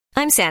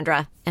I'm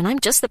Sandra, and I'm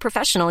just the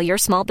professional your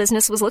small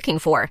business was looking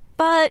for.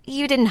 But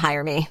you didn't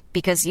hire me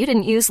because you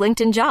didn't use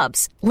LinkedIn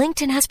Jobs.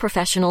 LinkedIn has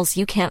professionals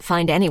you can't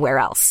find anywhere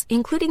else,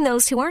 including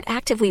those who aren't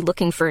actively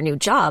looking for a new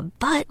job,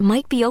 but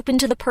might be open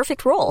to the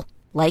perfect role,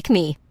 like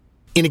me.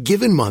 In a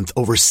given month,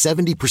 over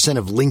 70%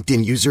 of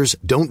LinkedIn users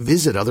don't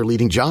visit other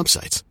leading job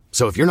sites.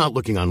 So if you're not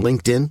looking on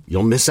LinkedIn,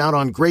 you'll miss out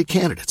on great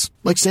candidates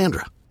like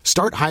Sandra.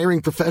 Start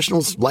hiring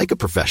professionals like a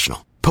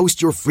professional.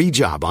 Post your free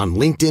job on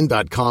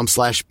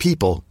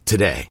linkedin.com/people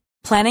today.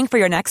 Planning for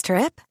your next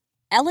trip?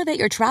 Elevate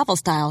your travel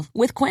style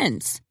with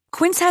Quince.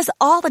 Quince has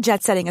all the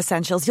jet-setting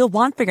essentials you'll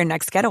want for your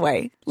next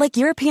getaway, like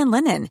European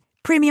linen,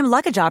 premium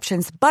luggage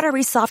options,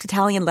 buttery soft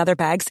Italian leather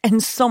bags,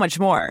 and so much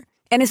more.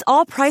 And is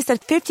all priced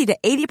at 50 to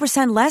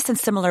 80% less than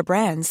similar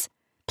brands.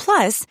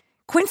 Plus,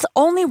 Quince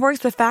only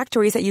works with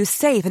factories that use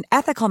safe and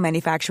ethical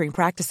manufacturing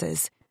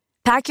practices.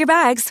 Pack your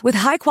bags with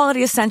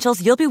high-quality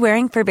essentials you'll be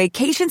wearing for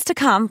vacations to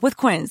come with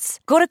Quince.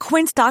 Go to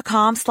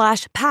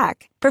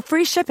quince.com/pack for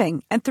free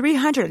shipping and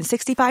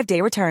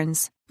 365-day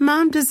returns.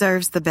 Mom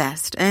deserves the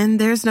best, and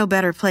there's no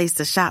better place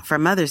to shop for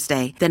Mother's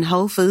Day than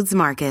Whole Foods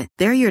Market.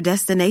 They're your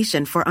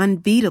destination for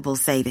unbeatable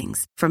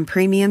savings, from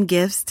premium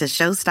gifts to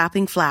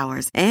show-stopping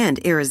flowers and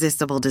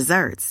irresistible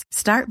desserts.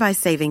 Start by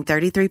saving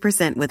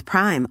 33% with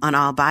Prime on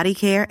all body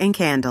care and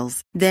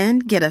candles. Then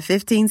get a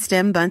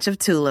 15-stem bunch of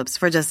tulips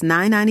for just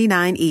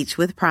 $9.99 each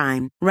with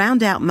Prime.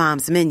 Round out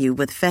Mom's menu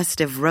with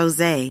festive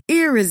rosé,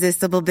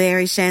 irresistible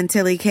berry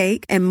chantilly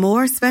cake, and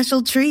more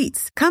special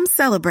treats. Come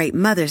celebrate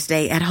Mother's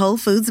Day at Whole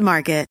Foods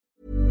Market.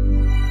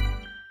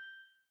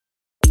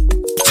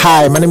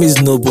 Hi, my name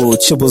is Noble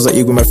Chibuzo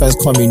Igwe. My friends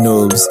call me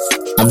Nobes.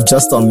 I'm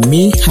just on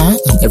me, her,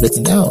 and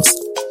everything else.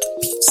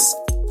 Peace.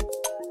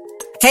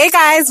 Hey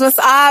guys, what's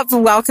up?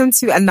 Welcome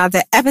to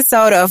another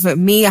episode of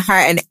Me, Her,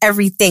 and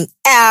Everything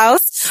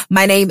Else.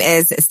 My name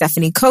is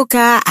Stephanie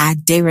Coca at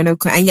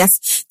Derenoko. And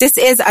yes, this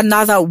is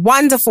another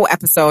wonderful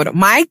episode.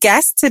 My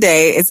guest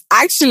today is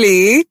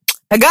actually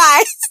a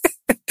guy.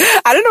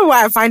 I don't know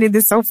why I'm finding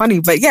this so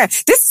funny, but yeah,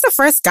 this is the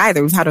first guy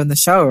that we've had on the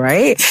show,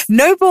 right?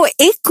 Noble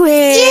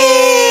Igwe.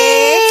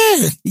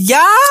 Yeah!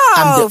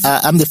 Yo!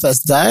 I'm the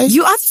first guy.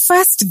 You are the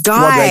first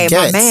guy,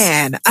 my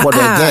man. What do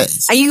I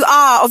guess? And you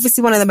are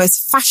obviously one of the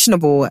most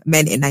fashionable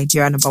men in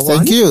Nigeria, number one.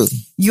 Thank you.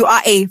 You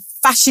are a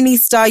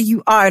fashionista,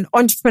 you are an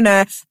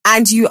entrepreneur,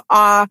 and you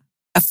are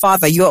a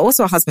father. You are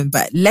also a husband,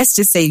 but let's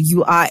just say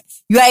you are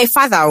a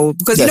father,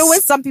 because Yes. you know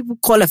when some people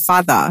call a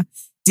father,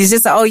 it's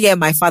just like, oh yeah,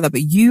 my father,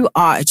 but you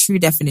are a true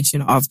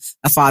definition of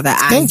a father.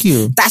 And Thank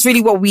you. That's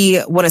really what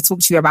we want to talk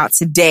to you about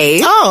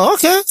today. Oh,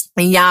 okay.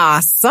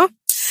 Yes.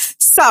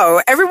 So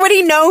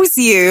everybody knows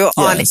you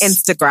on Yes.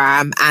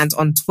 Instagram and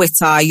on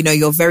Twitter. You know,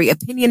 you're very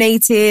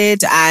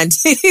opinionated, and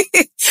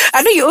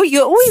I know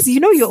you're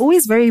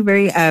always very,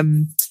 very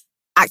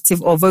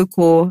active or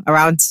vocal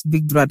around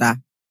Big Brother.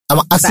 I'm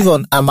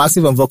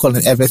active and vocal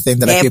in everything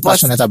that I feel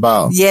passionate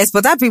about. Yes,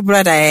 but that Big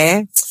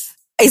Brother,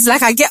 it's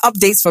like I get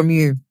updates from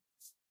you.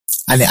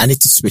 I need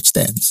to switch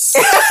then.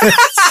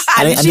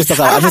 I need to talk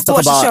about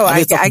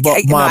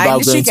more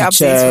about going to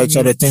church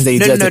or the things that you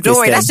do. No, don't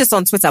worry. That's just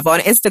on Twitter. But on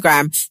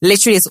Instagram,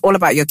 literally, it's all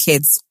about your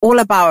kids, all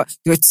about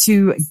your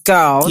two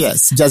girls.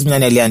 Yes,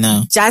 Jasmine and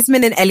Eliana.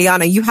 Jasmine and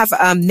Eliana. You have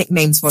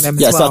nicknames for them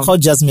as well. Yeah, so I call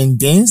Jasmine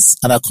Beans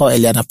and I call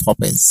Eliana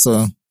Poppins.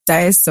 So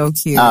that is so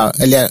cute.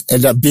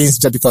 Eliana Beans,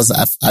 just because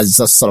I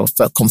just sort of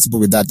felt comfortable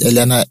with that.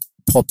 Eliana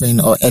Poppin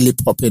or Ellie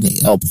Poppin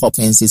or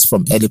Poppins is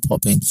from Ellie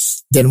Poppin.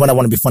 Then when I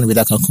want to be funny with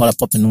that, I can call her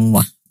Poppin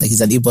Nwa. Like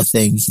it's an Igbo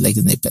thing, like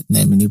his pet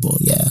name in Igbo,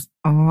 yeah.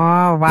 Oh,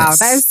 wow. Yes.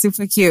 That is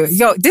super cute.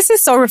 Yo, this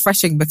is so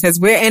refreshing because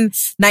we're in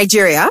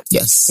Nigeria.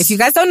 Yes. If you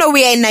guys don't know,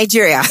 we are in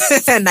Nigeria.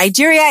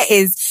 Nigeria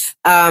is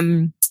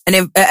a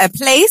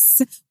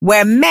place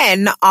where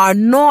men are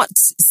not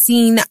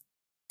seen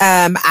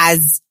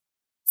as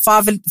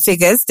father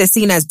figures, they're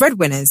seen as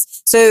breadwinners.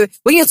 So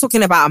when you're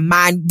talking about a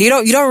man, you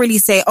don't really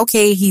say,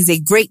 okay, he's a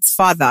great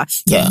father.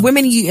 Yeah.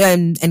 Women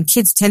and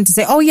kids tend to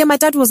say, oh yeah, my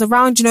dad was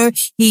around,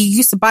 he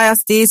used to buy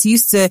us this, he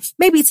used to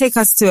maybe take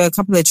us to a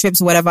couple of trips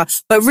or whatever.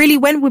 But really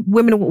when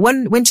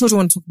children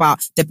want to talk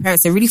about their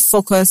parents, they really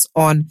focus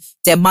on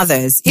their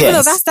mothers. Even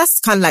though that's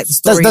kind of like the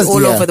story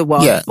all over the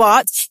world. Yeah.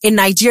 But in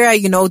Nigeria,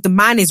 the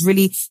man is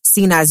really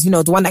seen as,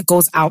 the one that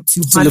goes out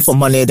to hunt, look for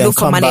money, then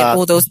come back.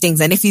 all those things.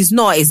 And if he's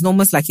not, it's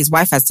almost like his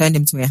wife has turned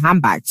him to a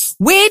handbag,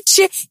 which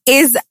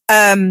is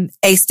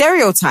a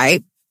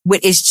stereotype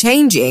which is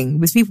changing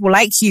with people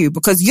like you,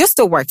 because you're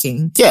still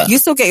working. Yeah. You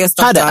still get your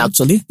stuff harder, done.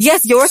 actually.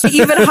 Yes, you're working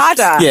even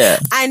harder. Yeah.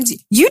 And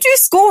you do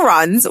school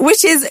runs,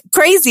 which is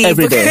crazy.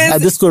 Every day. I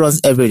do school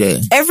runs every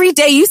day. Every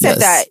day. You said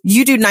that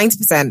you do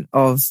 90%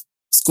 of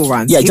school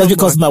runs. Yeah, just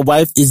because my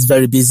wife is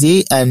very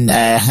busy and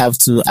I have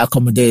to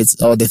accommodate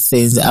all the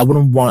things. I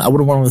wouldn't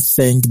want to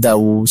think that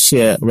we'll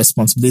share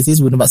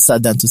responsibilities. We never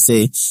sat down to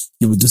say,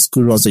 you would do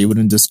school runs or you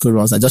wouldn't do school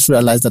runs. I just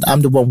realized that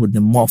I'm the one with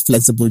the more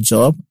flexible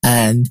job,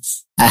 and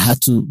I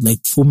had to like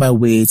pull my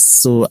weight.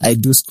 So I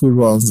do school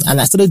runs, and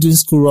I started doing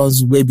school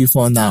runs way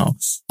before now.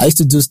 I used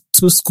to do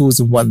 2 schools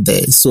in one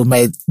day. So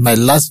my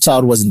last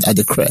child wasn't at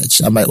the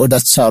crèche, and my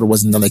oldest child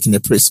wasn't like in the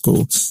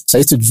preschool. So I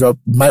used to drop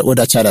my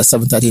older child at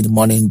 7:30 in the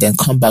morning, then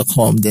come back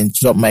home, then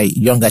drop my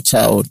younger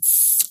child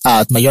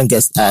my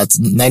youngest at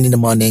 9 in the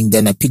morning.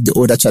 Then I pick the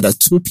older child at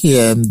 2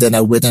 p.m. Then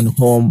I wait at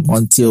home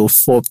until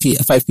 5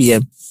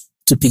 p.m.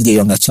 to pick the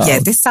younger child. Yeah,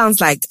 this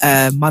sounds like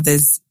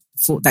mother's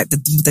for like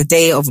the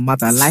day of a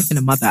mother, life in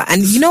a mother.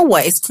 And you know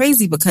what? It's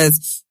crazy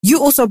because you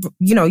also,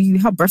 you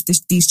help birth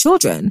these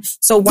children.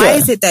 So why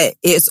is it that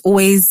it's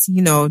always,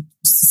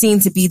 seen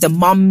to be the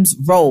mom's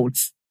role?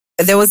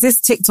 There was this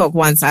TikTok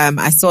once,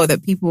 I saw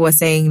that people were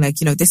saying like,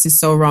 this is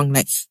so wrong.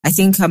 Like, I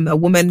think a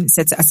woman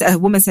said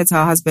to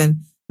her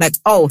husband, like,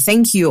 oh,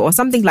 thank you, or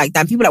something like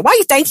that. And people are like, why are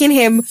you thanking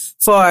him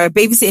for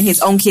babysitting his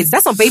own kids?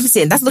 That's not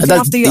babysitting. That's looking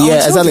after your own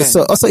children. Exactly.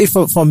 So also, if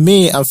for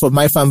me and for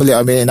my family,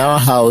 I mean, in our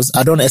house,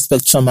 I don't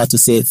expect Choma to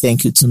say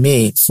thank you to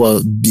me for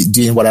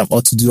doing what I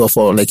ought to do, or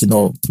for like,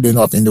 pulling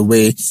up in the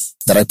way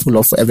that I pull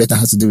up for everything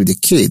that has to do with the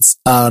kids.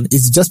 And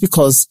it's just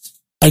because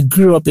I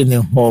grew up in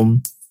a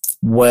home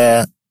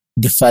where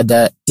the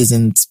father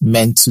isn't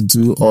meant to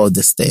do all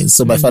these things.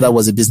 So my father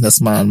was a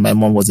businessman, my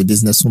mom was a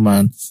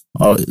businesswoman,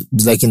 or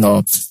like,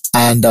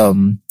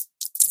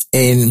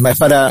 and my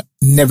father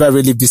never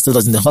really visited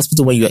us in the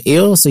hospital when you were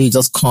ill. So he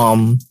just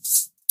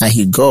comes and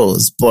he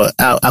goes. But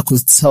I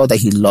could tell that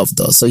he loved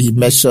us. So he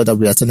made sure that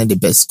we attended the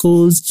best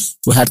schools.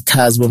 We had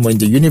cars when we were in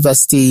the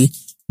university,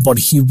 but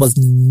he was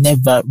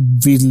never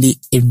really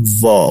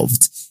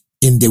involved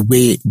in the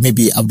way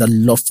maybe I would have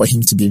loved for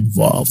him to be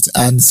involved.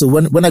 And so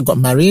when I got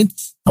married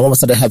and when we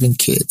started having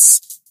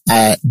kids,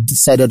 I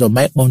decided on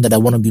my own that I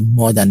want to be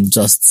more than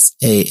just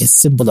a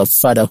symbol of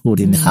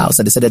fatherhood in the house.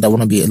 I decided I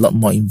want to be a lot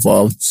more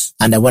involved,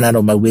 and I went out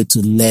of my way to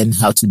learn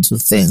how to do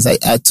things.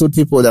 I told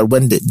people that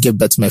when they gave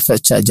birth to my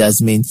first child,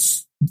 Jasmine,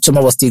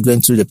 Choma was still going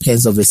through the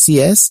pains of a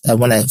CS, and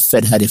when I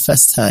fed her the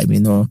first time,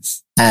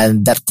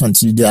 and that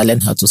continued. I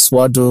learned how to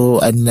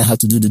swaddle. I learned how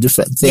to do the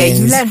different things.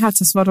 Yeah, you learned how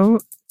to swaddle?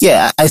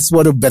 Yeah, I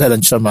swaddle better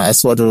than Choma. I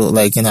swaddle,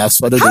 I've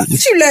swaddled. How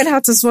did you learn how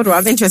to swaddle?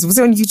 I'm interested. Was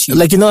it on YouTube?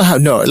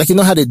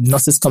 How the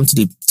nurses come to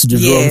the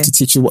room to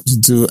teach you what to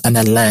do, and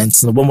I learned.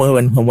 So one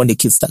moment when the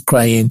kids start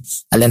crying,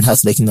 I learned how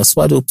to,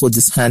 swaddle, put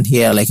this hand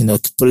here,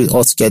 put it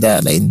all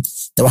together. Then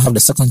when I have the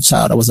second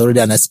child, I was already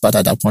an expert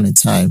at that point in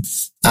time.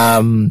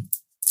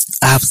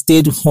 I've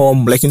stayed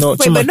home, Wait, but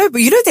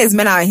there's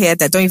men out here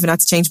that don't even know how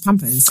to change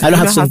pampers. I know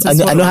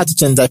how to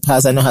change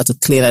diapers. I know how to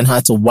clean. I know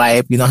how to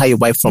wipe. You know how you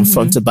wipe from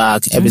front to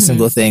back, every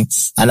single thing.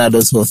 I know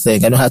those whole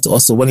thing. I know how to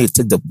also, when you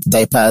take the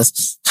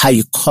diapers, how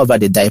you cover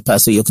the diaper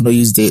so you cannot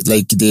use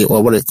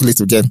or what I call it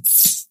again,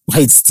 how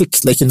you stick,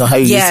 how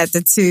you use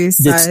the two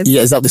sides.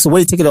 Yeah, exactly. So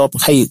when you take it up,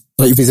 how you,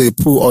 if it's a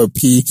poo or a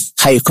pee,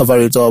 how you cover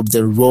it up,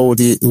 then roll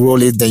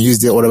it, then use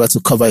the whatever to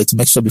cover it to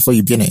make sure before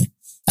you bin it.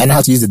 I know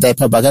how to use the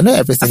diaper bag. I know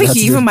everything. I think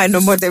you even might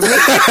know more than me.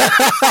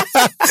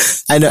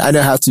 I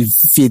know how to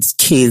feed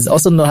kids. I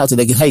also know how to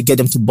how you get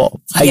them to bop,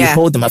 how you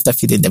hold them after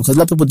feeding them. Because a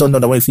lot of people don't know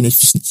that when you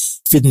finish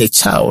feeding a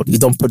child, you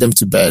don't put them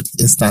to bed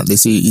instantly.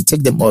 So you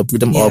take them up,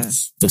 put them up.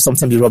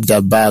 Sometimes you rub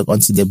their bag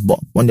until they bop.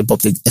 When they bop,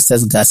 the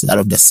excess gas is out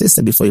of the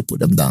system before you put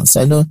them down.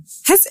 So I know.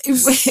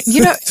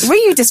 When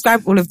you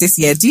describe all of this,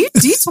 do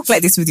you talk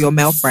like this with your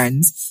male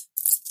friends?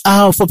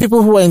 For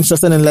people who are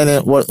interested in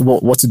learning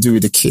what to do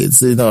with the kids,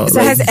 So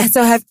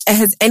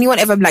has anyone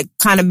ever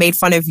kind of made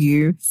fun of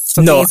you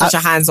for being such a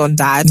hands-on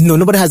dad? No,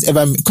 nobody has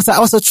ever, because I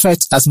also try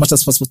as much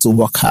as possible to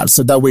work hard,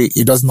 so that way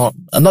it does not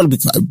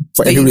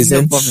for any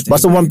reason. But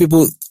so when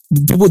people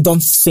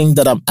don't think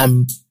that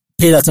I'm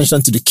paying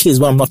attention to the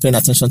kids when I'm not paying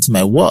attention to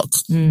my work.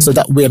 So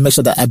that way I make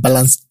sure that I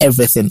balance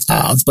everything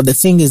out. But the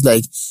thing is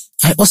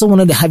I also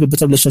wanted to have a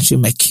better relationship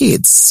with my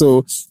kids.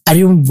 So I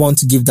didn't want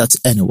to give that to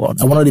anyone.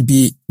 I wanted to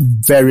be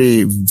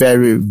very,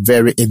 very,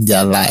 very in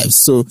their lives.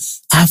 So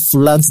I've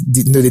learned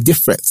the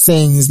different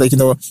things.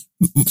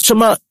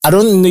 Choma, I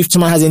don't know if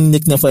Choma has any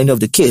nickname for any of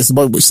the kids,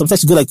 but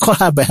sometimes you go call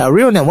her by her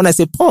real name. When I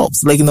say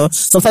Pops,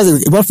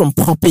 sometimes it went from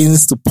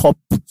Poppins to Pop.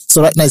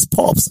 So right now it's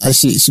Pops. And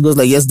she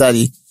goes yes,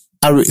 Daddy.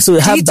 So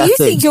do you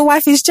think your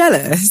wife is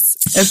jealous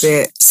a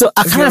bit? So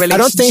I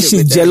don't think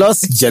she's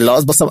jealous,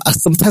 but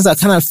sometimes I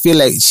kind of feel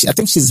I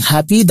think she's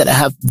happy that I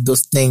have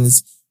those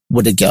things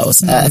with the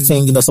girls. I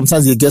think,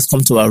 sometimes the girls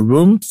come to our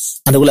room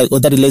and they were oh,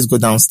 Daddy, let's go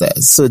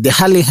downstairs. So they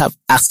hardly have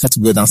asked her to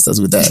go downstairs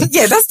with them.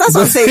 Yeah, that's what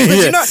I'm saying.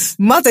 Because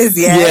mothers,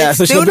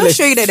 so they will not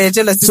show you that they're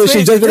jealous. So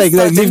she'll just be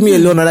leave me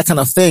alone, or that kind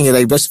of thing.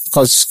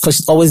 Because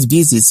she's always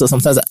busy. So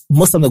sometimes,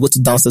 most of them go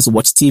to downstairs to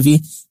watch TV.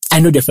 I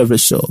know their favorite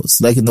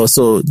shows.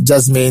 So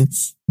Jasmine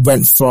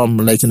went from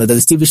there's a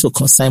TV show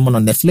called Simon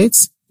on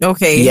Netflix.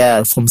 Okay.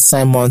 Yeah, from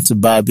Simon to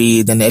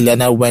Barbie. Then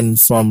Eliana went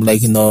from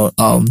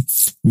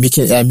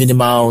Minnie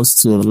Mouse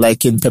to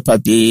liking Peppa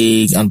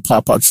Pig and Paw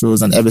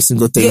Patrol and every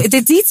single thing.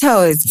 The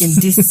details in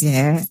this,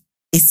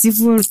 it's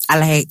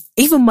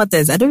even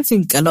mothers. I don't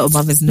think a lot of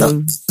mothers know.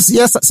 No.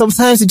 Yes,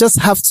 sometimes you just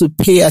have to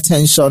pay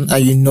attention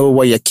and you know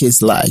what your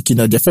kids like. You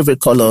know, their favorite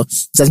color.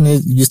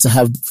 Jasmine used to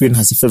have green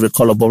as a favorite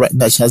color, but right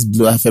now she has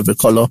blue as her favorite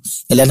color.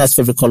 Elena's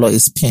favorite color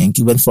is pink.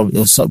 It moved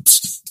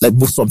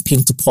from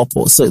pink to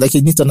purple. So like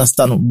you need to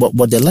understand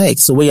what they like.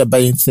 So when you're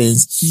buying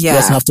things, you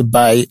also have to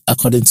buy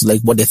according to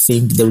like what they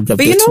think they will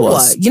gravitate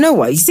towards. You know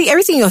what? You see,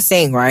 everything you're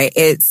saying, right?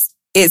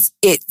 It's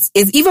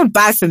even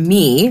bad for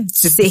me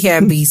to sit here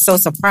and be so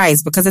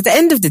surprised, because at the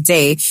end of the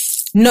day,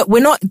 no,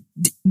 we're not,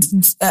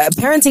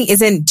 parenting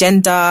isn't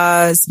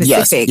gender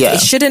specific. Yes, yeah.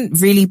 It shouldn't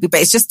really be, but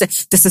it's just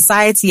the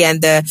society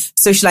and the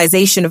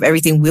socialization of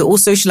everything. We're all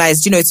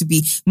socialized, to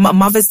be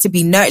mothers to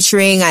be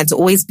nurturing and to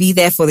always be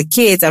there for the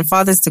kids, and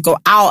fathers to go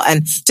out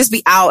and just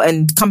be out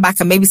and come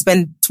back and maybe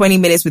spend 20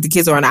 minutes with the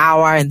kids or an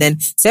hour and then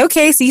say,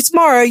 okay, see you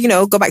tomorrow,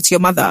 go back to your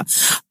mother.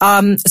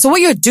 So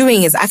what you're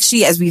doing is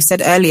actually, as we've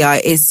said earlier,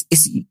 is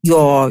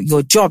your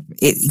job.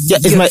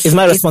 It's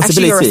my responsibility. It's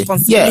actually your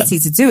responsibility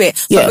to do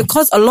it. But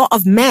because a lot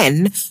of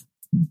men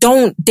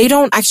don't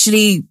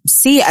actually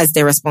see it as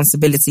their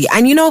responsibility.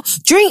 And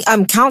during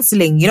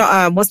counseling,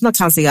 what's not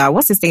counseling,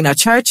 what's this thing now?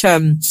 Church,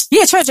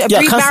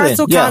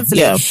 premarital counseling.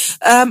 Yeah.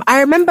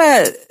 I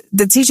remember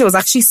the teacher was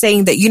actually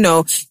saying that,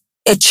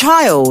 a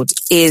child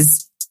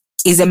is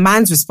a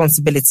man's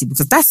responsibility,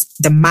 because that's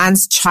the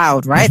man's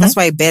child, right? Mm-hmm. That's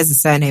why it bears the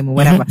surname or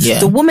whatever. Mm-hmm. Yeah.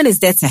 The woman is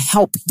there to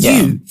help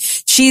you.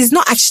 She's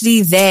not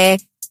actually there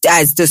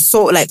as the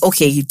sort, like,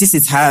 okay, this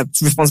is her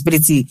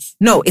responsibility.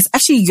 No, it's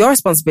actually your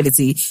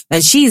responsibility,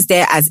 and she is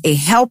there as a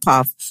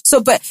helper.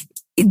 So, but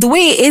the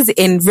way it is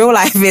in real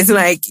life is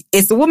like,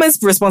 it's the woman's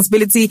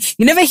responsibility.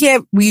 You never hear,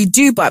 you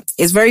do, but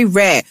it's very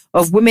rare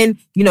of women,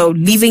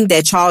 leaving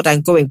their child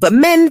and going. But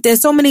men,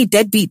 there's so many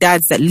deadbeat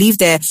dads that leave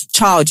their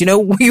child. You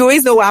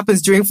always know what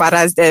happens during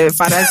Father's Day.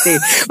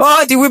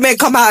 Oh, the women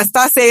come out and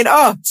start saying,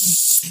 oh,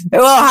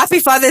 well, happy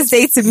Father's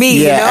Day to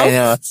me, I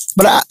know.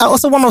 But I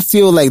also want to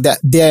feel like that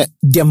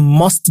there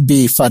must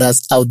be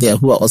fathers out there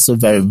who are also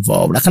very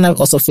involved. I kind of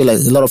also feel like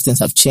a lot of things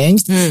have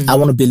changed. I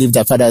want to believe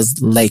that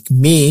fathers like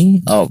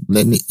me, I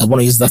want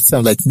to use that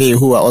term, like me,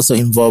 who are also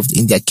involved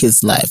in their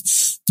kids' life,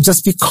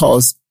 just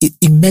because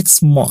it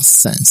makes more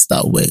sense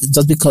that way.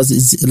 Just because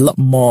it's a lot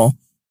more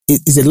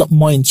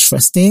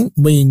interesting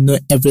when you know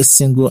every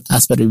single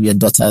aspect of your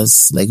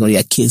daughter's, or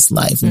your kids'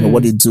 life,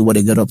 what they do, what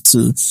they get up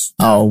to,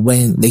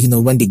 when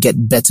they get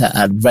better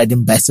at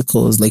riding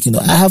bicycles, I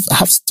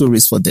have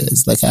stories for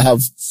this. I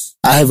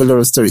have a lot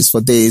of stories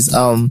for this.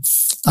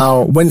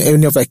 When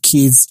any of the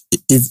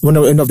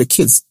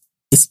kids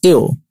is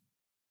ill,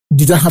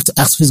 you don't have to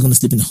ask who's going to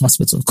sleep in the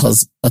hospital,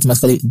 because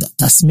automatically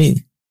that's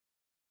me.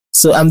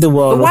 So I'm the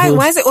one. But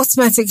why is it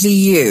automatically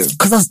you?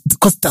 Because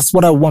that's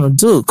what I want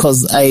to do.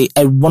 Because I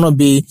want to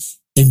be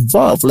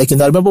involved. I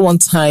remember one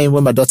time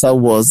when my daughter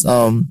was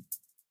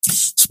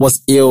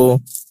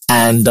ill,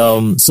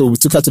 and so we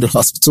took her to the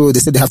hospital. They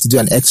said they have to do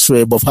an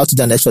X-ray, but for how to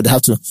do an X-ray, they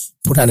have to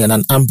put her in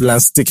an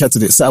ambulance, take her to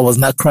the. So I was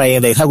not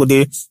crying. How would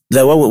they?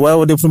 Why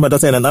would they put my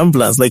daughter in an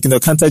ambulance?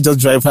 Can't I just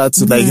drive her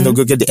to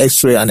go get the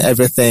X-ray and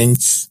everything?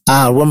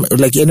 When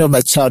any of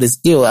my child is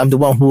ill, I'm the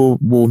one who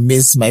will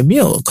miss my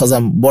meal, because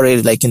I'm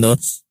worried.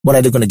 When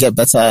are they going to get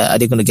better? Are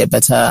they going to get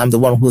better? I'm the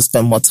one who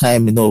spend more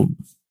time,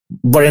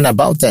 worrying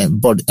about them.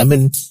 But I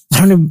don't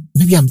know,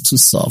 maybe I'm too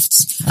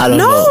soft. I don't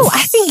know. No,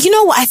 I think,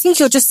 I think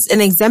you're just an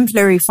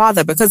exemplary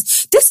father,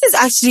 because this is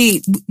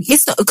actually,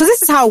 because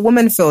this is how a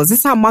woman feels. This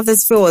is how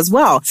mothers feel as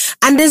well.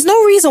 And there's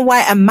no reason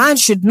why a man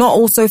should not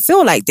also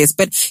feel like this.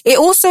 But it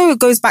also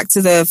goes back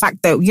to the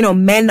fact that,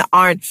 men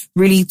aren't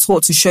really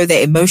taught to show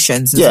their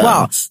emotions as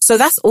well. So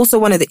that's also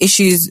one of the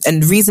issues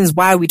and reasons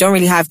why we don't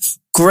really have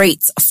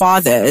great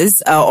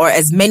fathers, or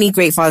as many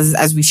great fathers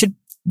as we should,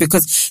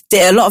 because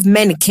there are a lot of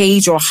men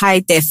cage or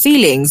hide their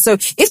feelings. So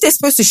if they're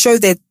supposed to show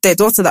their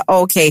daughter that,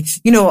 oh, okay,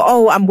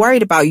 I'm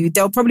worried about you,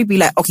 they'll probably be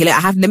like, okay,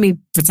 let me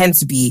pretend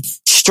to be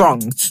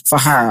strong for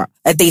her.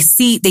 They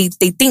think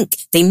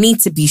they need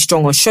to be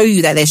strong or show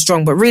you that they're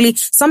strong, but really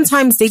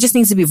sometimes they just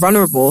need to be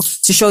vulnerable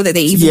to show that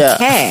they even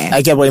care.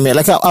 I get what you mean.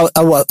 I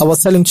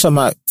was telling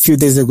Chama a few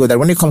days ago that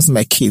when it comes to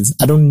my kids,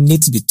 I don't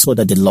need to be told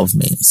that they love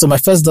me. So my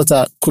first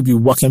daughter could be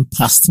walking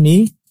past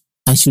me,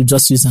 and she'll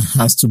just use her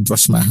hands to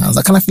brush my hands.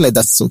 I kind of feel like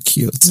that's so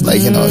cute. She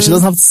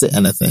doesn't have to say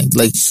anything.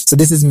 So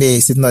this is me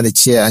sitting on a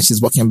chair and she's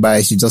walking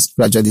by. She just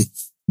gradually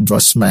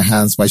brush my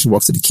hands while she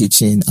walks to the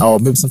kitchen. Or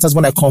maybe sometimes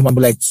when I come home, I'll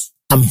be like,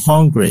 I'm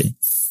hungry.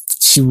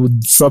 She would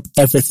drop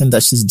everything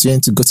that she's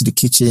doing to go to the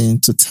kitchen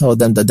to tell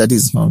them that daddy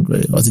is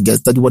hungry, or to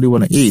get daddy what do you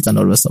want to eat, and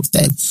all the rest of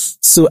that.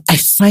 So I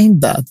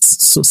find that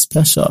so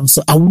special.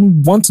 So I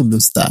wouldn't want to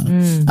lose that.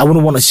 I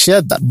wouldn't want to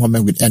share that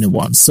moment with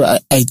anyone. So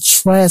I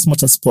try as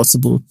much as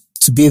possible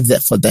to be there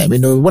for them.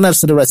 When I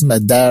started writing my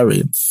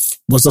diary,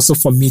 was also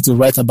for me to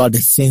write about the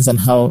things and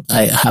how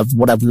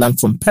what I've learned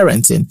from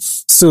parenting.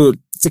 So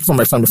take from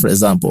my family, for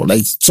example,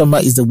 Choma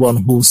is the one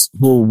who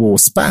will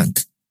spank.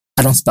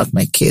 I don't spank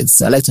my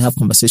kids. I like to have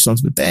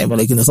conversations with them. But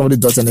like, somebody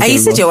does anything. And you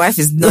said your wife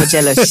is not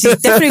jealous. She's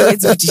definitely going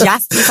to, she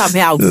has to come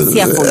here. I will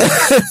tear for you.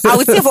 I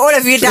will tear for all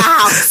of you in the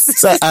house.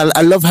 So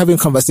I love having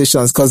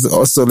conversations because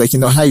also like,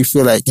 how you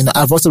feel like,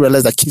 I've also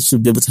realized that kids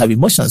should be able to have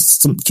emotions.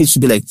 Some kids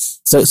should be like,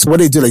 so what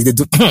they do, like they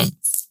do,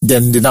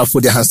 then they now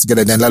put their hands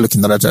together, then they're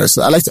looking at each other.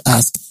 So I like to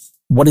ask,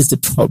 what is the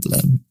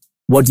problem?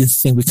 What do you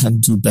think we can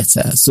do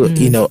better? So,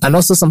 and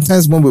also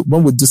sometimes when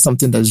we do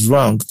something that's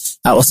wrong,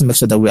 I also make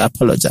sure that we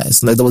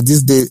apologize. Like there was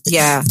this day,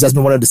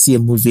 Jasmine wanted to see a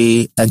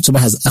movie and Chuma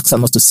has asked her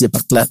not to see a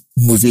particular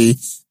movie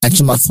and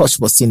Chuma thought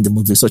she was seeing the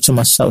movie. So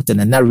Chuma shouted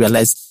and I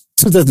realized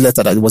 2 days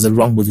later that it was a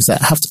wrong movie. So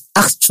I have to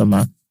ask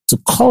Chuma to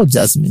call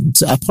Jasmine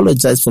to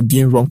apologize for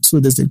being wrong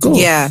 2 days ago.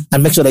 Yeah.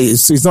 And make sure that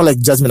it's not like,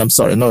 Jasmine, I'm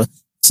sorry. No,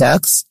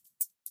 Jax,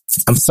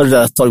 I'm sorry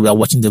that I thought we were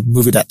watching the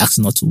movie that I asked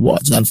not to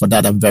watch. And for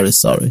that, I'm very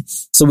sorry.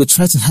 So we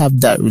try to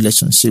have that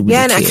relationship with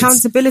the kids. And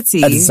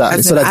accountability.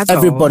 Exactly. So that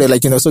everybody,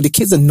 like, so the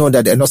kids know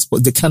that they're not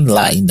supposed, they can't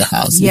lie in the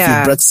house. Yeah. If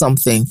you break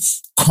something,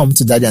 come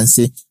to daddy and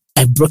say,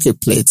 I broke a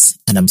plate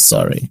and I'm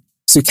sorry.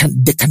 So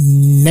there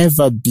can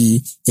never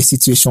be a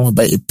situation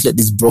whereby a plate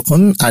is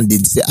broken and they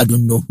say, I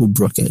don't know who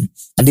broke it.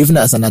 And even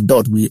as an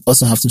adult, we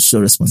also have to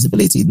show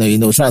responsibility.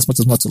 Try as much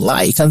as not to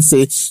lie. They can't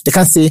say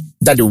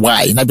daddy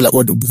why. And I'd be like,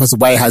 oh, because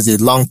why has a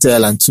long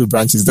tail and 2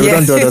 branches. They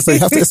don't do that. So you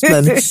have to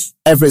explain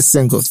every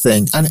single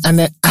thing.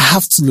 And I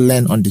have to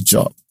learn on the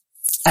job.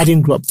 I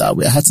didn't grow up that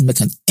way. I had to make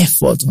an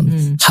effort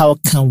on how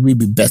can we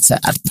be better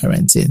at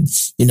parenting.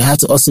 I had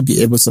to also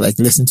be able to like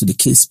listen to the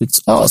kids speak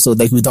to us. So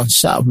like we don't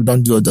shout, we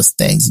don't do all those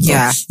things.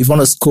 If you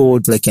want to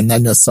scold like a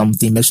nanny or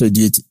something, make sure you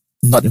do it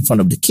not in front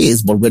of the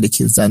kids, but where the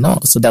kids are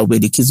not. So that way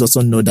the kids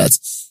also know that,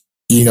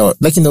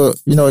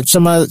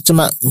 Chuma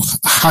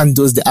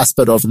handles the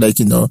aspect of like,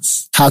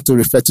 how to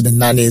refer to the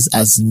nannies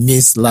as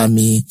Miss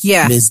Lamy,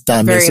 Miss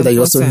Dami, so that you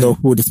also know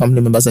who the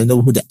family members are,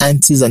 know who the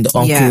aunties and the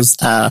uncles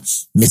are,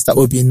 Mr.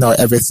 Obi, know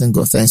every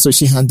single thing. So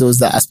she handles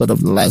that aspect of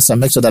the life. So I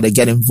make sure that I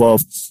get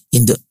involved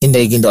in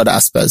the other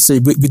aspects. So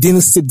we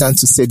didn't sit down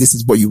to say this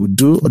is what you would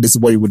do or this is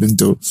what you wouldn't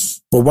do.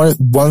 But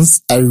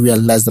once I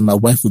realized that my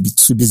wife would be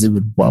too busy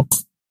with work,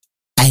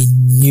 I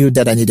knew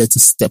that I needed to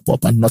step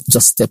up and not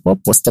just step up,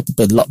 but step up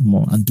a lot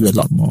more and do a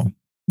lot more.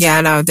 Yeah,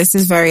 I know. This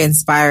is very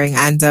inspiring.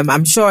 And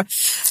I'm sure,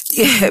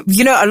 a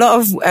lot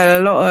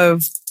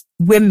of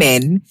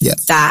women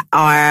that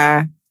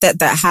are,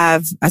 that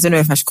have, I don't know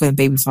if I should call them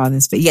baby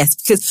fathers, but yes,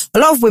 because a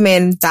lot of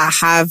women that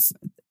have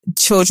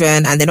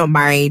children and they're not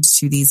married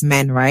to these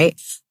men,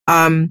 right?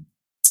 When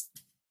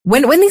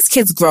these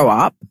kids grow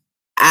up,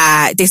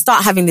 they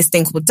start having this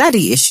thing called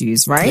daddy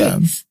issues, right? Yeah.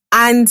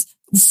 And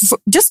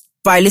just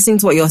by listening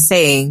to what you're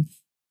saying,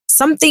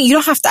 you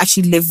don't have to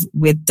actually live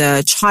with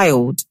the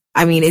child.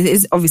 I mean, it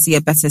is obviously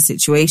a better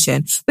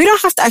situation, but you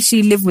don't have to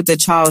actually live with the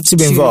child to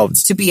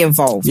be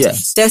involved.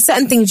 Yes. There are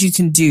certain things you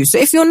can do. So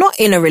if you're not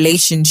in a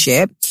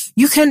relationship,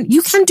 you can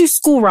do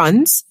school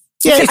runs.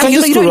 Yeah, you can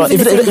just go. If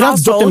you have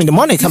to drop them in the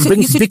morning, can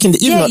bring speak in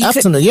the evening,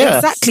 afternoon. Yeah,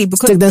 exactly.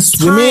 Because take them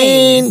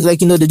swimming,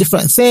 the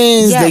different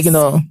things. Yes.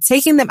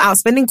 Taking them out,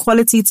 spending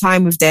quality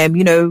time with them.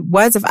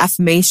 Words of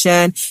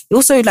affirmation.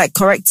 Also, like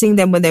correcting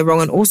them when they're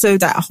wrong, and also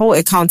that whole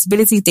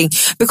accountability thing.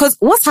 Because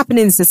what's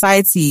happening in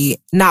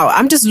society now?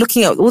 I'm just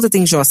looking at all the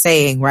things you're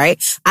saying,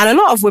 right? And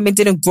a lot of women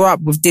didn't grow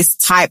up with this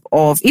type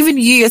of. Even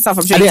you yourself,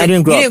 I'm sure I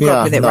didn't grow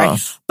up with it, right?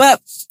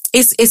 But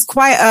it's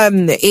quite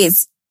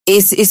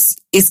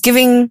it's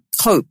giving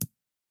hope.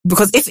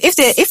 Because if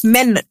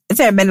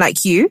there are men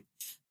like you,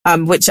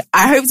 which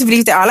I hope to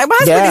believe there are, like my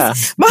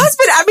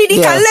husband, I mean, he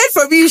can learn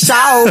from you,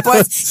 Shao,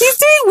 but he's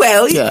doing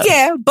well.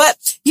 Yeah. But,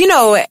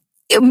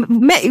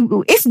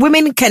 if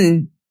women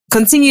can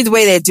continue the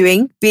way they're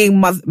doing,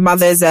 being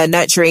mothers,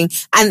 nurturing,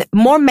 and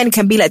more men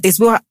can be like this,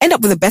 we'll end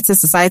up with a better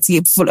society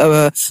full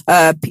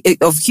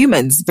of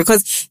humans,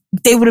 because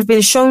they would have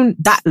been shown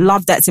that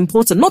love that's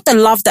important, not the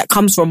love that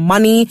comes from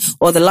money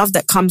or the love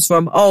that comes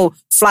from,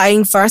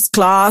 flying first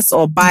class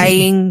or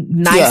buying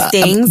nice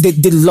things.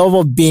 The love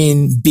of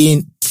being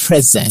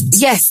present.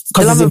 Yes.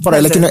 Because it's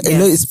important.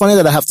 It's funny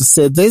that I have to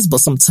say this, but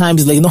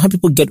sometimes, how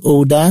people get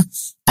older,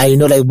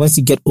 and once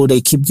you get older,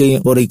 you keep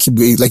getting older, you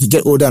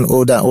get older and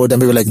older and older,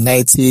 maybe like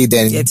 90,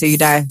 then till you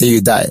die. Till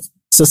you die.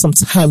 So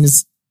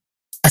sometimes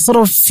I sort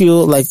of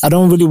feel like I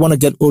don't really want to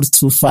get old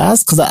too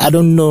fast, because I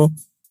don't know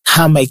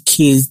how my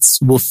kids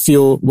will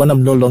feel when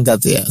I'm no longer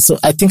there. So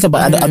I think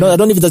about, I don't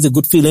know if that's a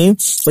good feeling,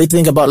 but you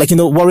think about,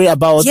 worry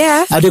about,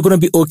 are they going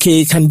to be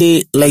okay? Can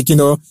they,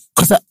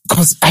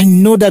 cause I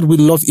know that we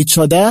love each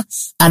other,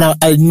 and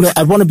I know,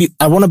 I want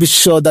to be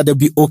sure that they'll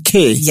be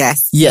okay.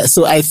 Yes. Yeah.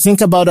 So I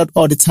think about that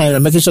all the time,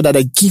 and making sure that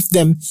I give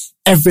them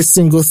every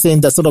single thing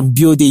that sort of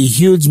build a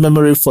huge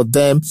memory for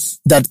them,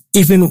 that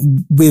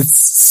even with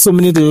so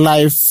many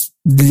life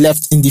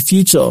left in the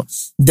future,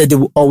 that they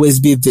will always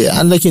be there.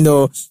 And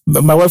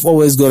my wife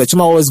always go,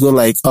 Chima always go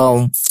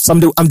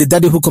someday I'm the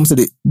daddy who comes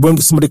when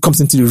somebody comes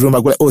into the room,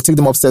 I go take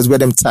them upstairs, wear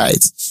them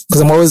tight.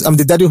 Because I'm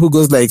the daddy who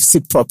goes like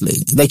sit properly.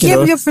 Like,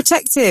 but you're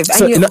protective.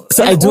 So, and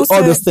so I do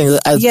all those things.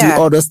 Do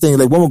all those things.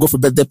 Like when we go for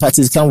birthday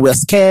parties, you can't wear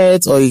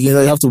skirts or, you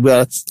have to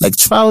wear like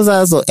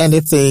trousers or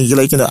anything. You're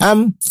like,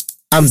 I'm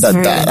that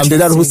dad. I'm the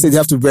dad who said you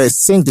have to wear a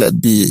singlet,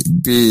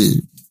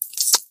 be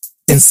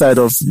inside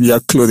of your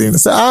clothing.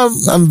 So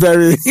I'm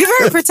very... You're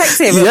very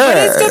protective. Yeah. But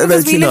it's good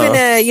because we live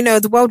in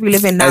the world we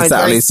live in now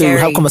exactly. is very scary. So we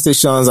have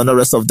conversations and the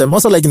rest of them.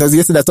 Also, like,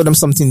 yesterday I told them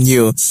something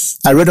new.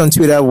 I read on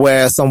Twitter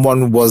where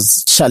someone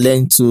was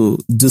challenged to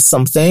do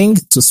something,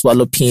 to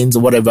swallow pins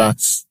or whatever.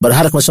 But I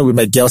had a conversation with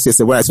my girls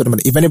yesterday when I told them,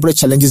 if anybody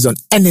challenges on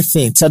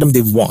anything, tell them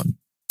they've won.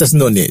 There's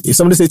no need. If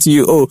somebody say to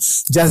you, "Oh,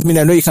 Jasmine,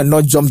 I know you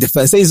cannot jump the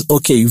fence," say it's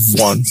okay, you've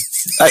won.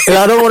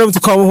 I don't want them to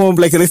come home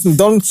like, listen,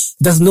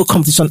 there's no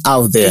competition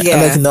out there.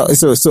 Yeah. And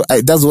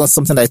that's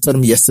something I told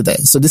them yesterday.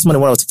 So this morning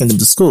when I was taking them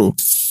to school.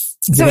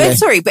 So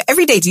sorry, but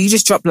every day do you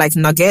just drop like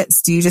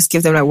nuggets? Do you just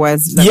give them like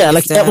words?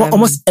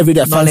 Almost every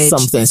day I find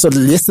something. So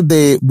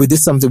yesterday we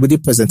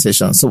did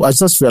presentation. So I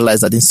just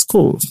realized that in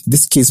school,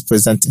 these kids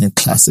present in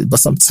classes,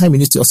 but sometimes you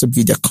need to also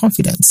build their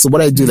confidence. So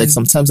what I do, like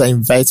sometimes I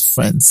invite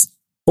friends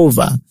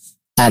over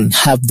and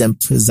have them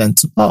present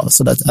to us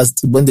so that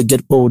when they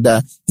get older,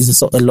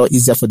 it's a lot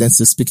easier for them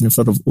to speak in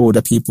front of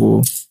older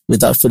people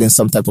without feeling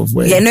some type of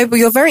way. Yeah, no, but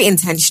you're very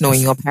intentional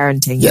in your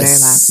parenting. You know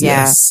that.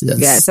 Yes.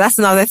 Yeah, so that's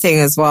another thing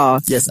as well.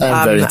 Yes, I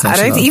am very intentional.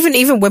 I don't think,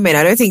 even women,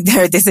 I don't think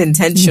they're this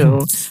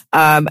intentional.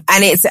 And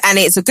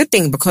it's a good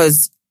thing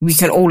because we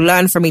can all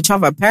learn from each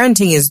other.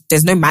 Parenting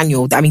there's no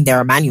manual. I mean, there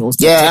are manuals.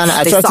 Yeah, and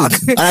I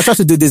try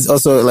to do this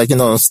also, like,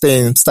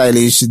 staying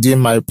stylish, doing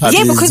my parties.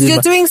 Yeah, because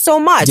you're doing so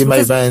much. Doing my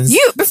events.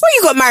 Before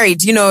you got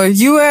married, you were,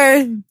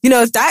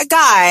 that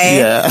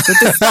guy with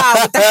the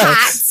style, with the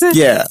hat.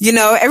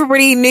 Yeah.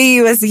 Everybody knew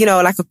you as,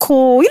 like a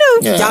cool,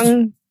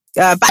 young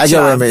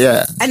bachelor.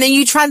 Yeah. And then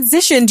you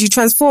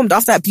transformed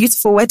after that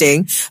beautiful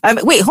wedding.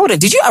 Wait, hold on.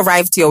 Did you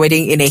arrive to your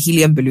wedding in a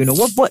helium balloon or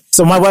what?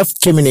 So my wife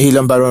came in a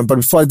helium balloon, but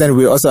before then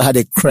we also had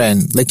a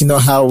crane. Like,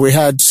 how we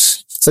had...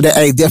 So the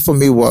idea for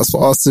me was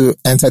for us to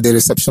enter the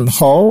reception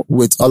hall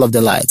with all of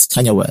the lights,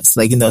 Kanye West.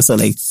 Like, so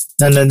like...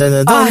 Dun, dun,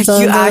 dun, dun,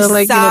 dun, you are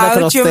like, so that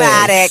kind of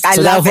dramatic. Thing. I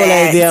love it. So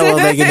that whole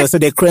idea was like, so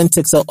the crane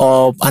takes us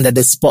up and then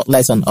the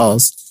spotlights on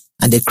us.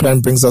 And the crane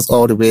brings us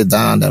all the way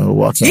down and we're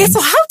walking. Yeah, so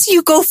how do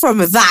you go from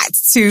that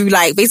to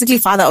like basically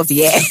father of the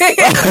year?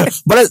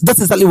 But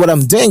that's exactly what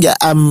I'm doing. Yeah,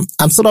 I'm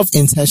sort of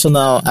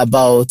intentional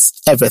about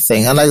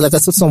everything. And like I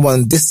told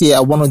someone this year, I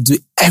want to do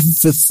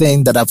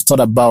everything that I've thought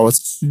about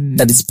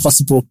that is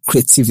possible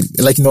creatively.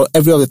 Like,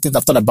 every other thing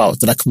I've thought about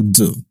that I could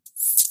do.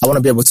 I want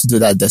to be able to do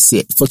that this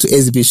year. Photo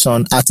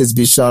exhibition, art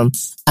exhibition.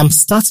 I'm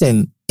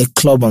starting a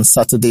club on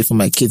Saturday for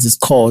my kids. It's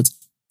called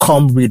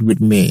Come Read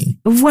With Me.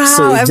 Wow,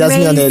 so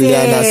Jasmine and amazing.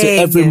 Eliana. So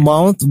every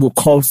month we'll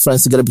call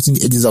friends together between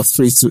the ages of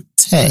 3 to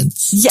 10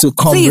 to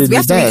come read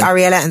with them.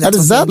 Ariella and the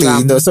exactly.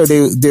 So they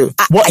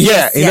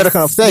that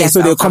kind of thing. Yes,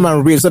 so they'll come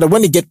and read. So that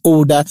when they get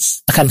older,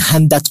 I can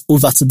hand that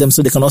over to them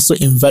so they can also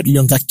invite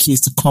younger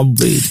kids to come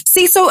read.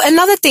 See, so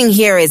another thing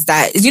here is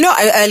that,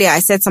 earlier I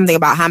said something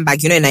about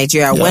handbag, in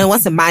Nigeria, when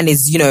once a man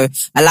is,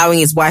 allowing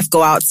his wife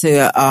go out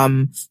to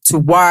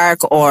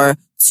work or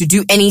to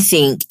do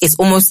anything, it's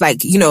almost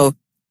like,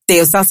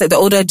 they'll start the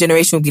older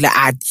generation will be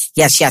like,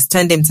 she has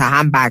turned him to a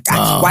handbag.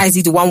 Why is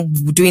he the one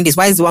doing this?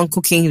 Why is he the one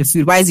cooking the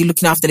food? Why is he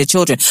looking after the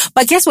children?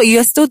 But guess what?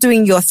 You're still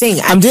doing your thing.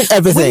 And I'm doing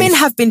everything. Women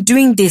have been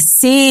doing this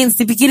since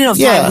the beginning of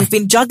time. We've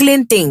been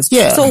juggling things.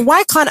 Yeah. So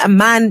why can't a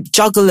man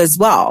juggle as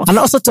well? And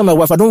I also tell my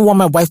wife, I don't want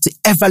my wife to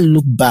ever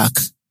look back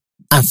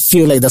and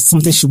feel like there's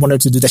something she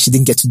wanted to do that she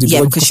didn't get to do.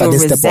 Yeah, because she'll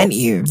resent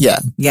you. Yeah.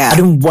 Yeah. I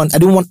don't want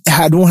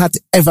her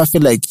to ever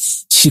feel like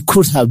she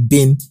could have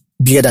been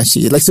bigger than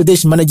she is. Like today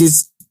she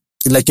manages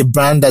like a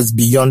brand that's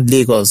beyond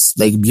Lagos,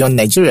 like beyond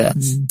Nigeria.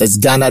 There's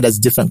Ghana, there's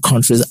different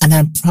countries, and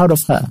I'm proud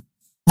of her.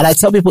 And I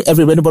tell people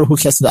anybody who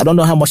cares to that, I don't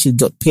know how much she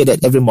got paid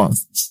every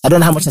month. I don't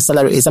know how much her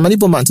salary is. I'm an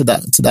able man to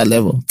that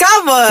level.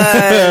 Come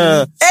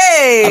on.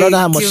 Hey. I don't know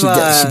how much she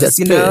gets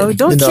paid.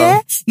 Don't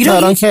care. I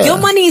don't care. Your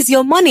money is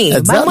your money.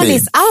 Exactly. My money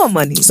is our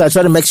money. So I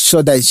try to make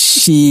sure that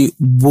she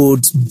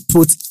would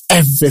put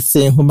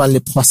everything humanly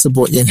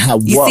possible in her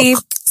work.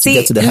 See,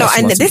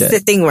 and this is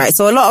the thing, right?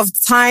 So a lot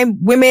of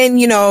time, women,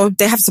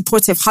 they have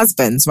supportive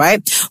husbands,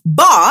 right?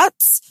 But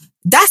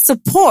that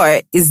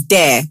support is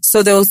there.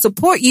 So they'll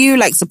support you,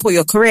 like support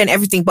your career and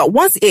everything. But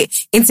once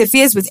it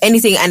interferes with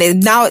anything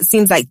and now it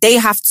seems like they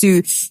have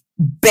to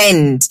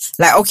bend,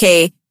 like,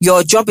 okay,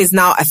 your job is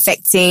now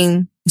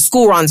affecting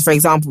school runs, for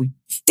example.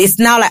 It's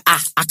now like,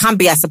 I can't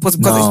be as supportive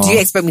because do you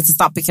expect me to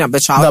start picking up the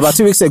child? No, about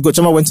 2 weeks ago,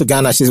 Choma went to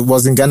Ghana. She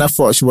was in Ghana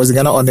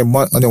on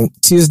a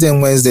Tuesday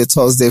and Wednesday,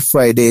 Thursday,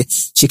 Friday.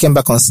 She came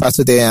back on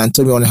Saturday and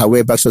told me on her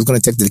way back she was going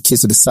to take the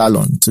kids to the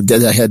salon to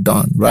get her hair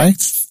done, right?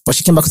 But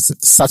she came back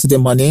Saturday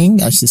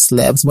morning and she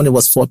slept. When it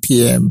was 4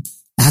 p.m.,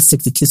 I had to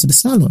take the kids to the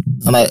salon.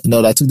 And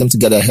I took them to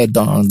get their hair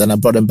done. Then I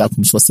brought them back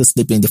home. She was still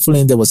sleeping. The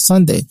following day was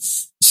Sunday.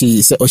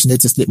 She said, she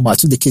needed to sleep more. I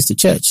took the kids to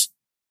church.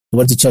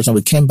 went to church and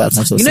we came back.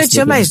 And she was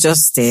Chioma is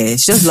just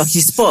she's just lucky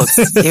spots.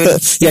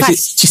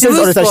 She says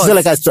all the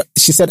time.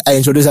 She said I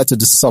introduced her to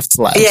the soft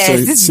life. Yeah, so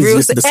this is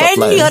real.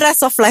 Any other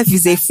soft life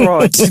is a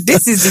fraud.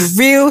 This is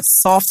the real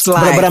soft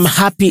life. But I'm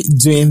happy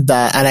doing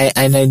that,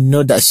 and I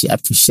know that she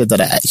appreciates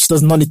that. She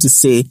does not need to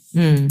say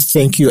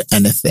thank you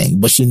anything,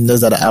 but she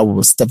knows that I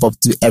will step up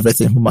to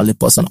everything humanly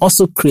possible, and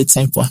also create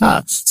time for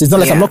her. So it's not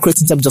like I'm not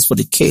creating time just for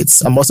the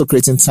kids. I'm also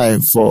creating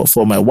time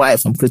for my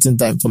wife. I'm creating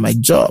time for my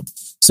job.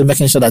 So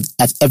making sure that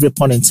at every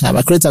point in time,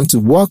 I create time to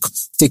work,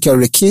 take care of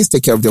the kids,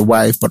 take care of the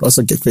wife, but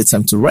also create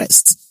time to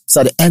rest.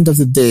 So at the end of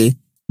the day,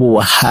 we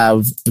will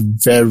have a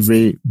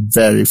very,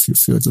 very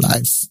fulfilled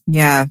life.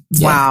 Yeah.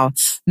 Wow.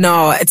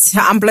 No,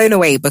 I'm blown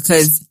away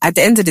because at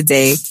the end of the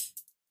day,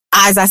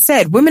 as I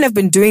said, women have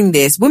been doing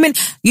this. Women,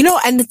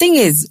 and the thing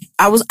is,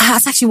 I was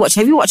actually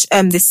watching. Have you watched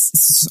this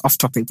is off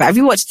topic, but have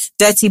you watched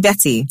Dirty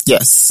Betty?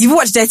 Yes. You've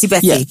watched Dirty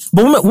Betty? Yeah.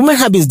 But women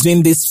have been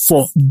doing this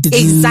for the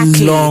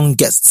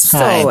longest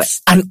time.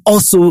 And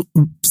also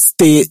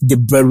stay the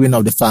breadwinner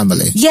of the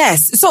family.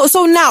 Yes.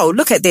 So now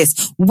look at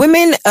this.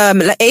 Women,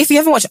 if you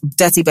haven't watched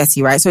Dirty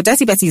Betty, right? So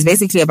Dirty Betty is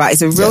basically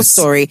it's a real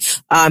story.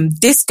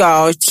 This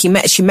girl, she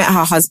met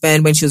her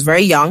husband when she was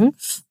very young.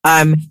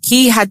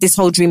 He had this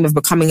whole dream of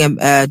becoming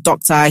a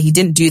doctor. He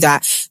didn't do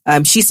that.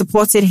 She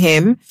supported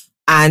him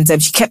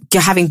and she kept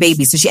having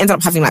babies. So she ended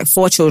up having like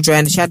 4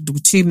 children. She had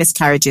 2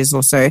 miscarriages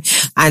or so.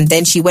 And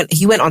then he went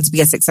on to be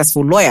a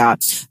successful lawyer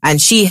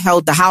and she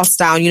held the house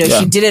down.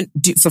 She didn't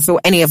fulfill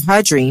any of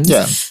her dreams.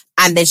 Yeah.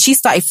 And then she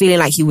started feeling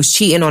like he was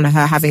cheating on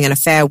her, having an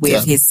affair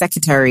with his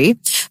secretary.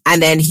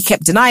 And then he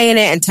kept denying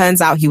it. And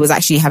turns out he was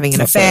actually having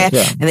an affair.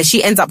 Yeah. And then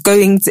she ends up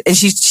going and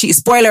she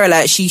spoiler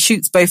alert, she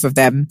shoots both of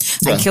them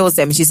and kills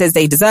them. And she says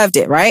they deserved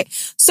it, right?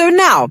 So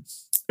now,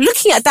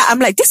 looking at that, I'm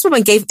like, this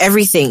woman gave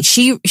everything.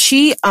 She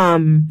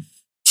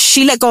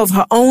let go of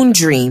her own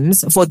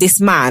dreams for this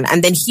man.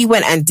 And then he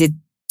went and did,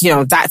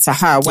 that to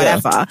her,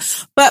 whatever. Yeah.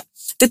 But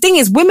the thing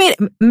is, women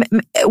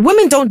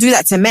don't do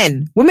that to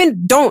men.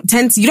 Women don't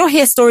tend to, you don't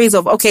hear stories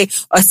of, okay,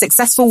 a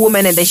successful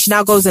woman and then she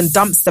now goes and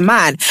dumps the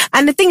man.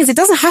 And the thing is, it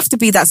doesn't have to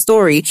be that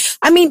story.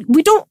 I mean,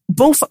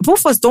 both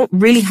of us don't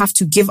really have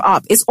to give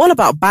up. It's all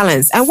about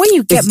balance. And when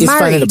you get married. It's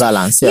finding the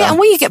balance, yeah. And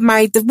when you get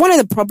married, one of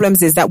the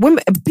problems is that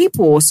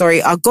people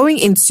are going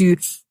into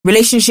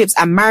relationships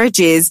and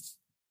marriages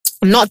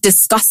not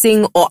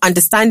discussing or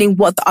understanding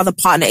what the other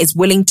partner is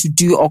willing to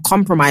do or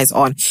compromise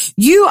on.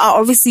 You are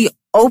obviously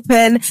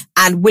open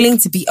and willing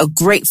to be a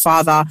great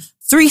father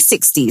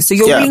 360. So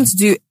you're willing to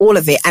do all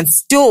of it and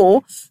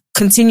still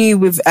continue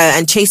with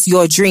and chase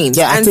your dreams.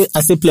 Yeah,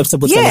 I still play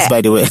table tennis,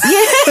 by the way.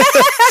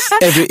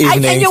 Yeah. Every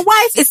evening. And your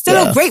wife is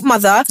still a great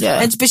mother,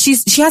 but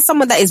she has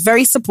someone that is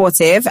very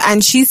supportive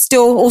and she's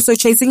still also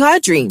chasing her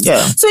dreams. Yeah.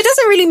 So it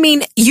doesn't really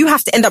mean you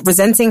have to end up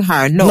resenting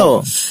her.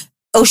 No.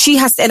 Or she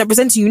has to end up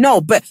resenting you.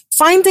 No, but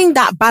finding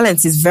that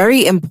balance is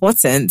very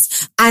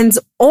important. And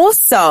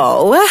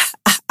also,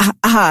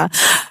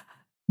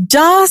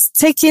 just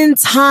taking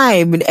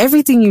time in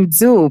everything you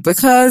do,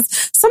 because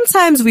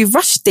sometimes we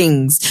rush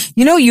things.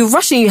 You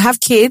rush and you have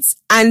kids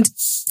and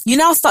you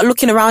now start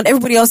looking around.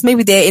 Everybody else,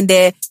 maybe they're in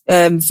their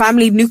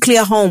family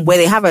nuclear home where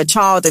they have a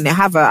child and they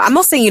have I'm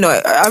not saying,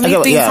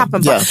 things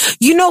happen, but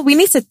we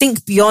need to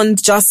think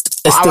beyond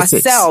just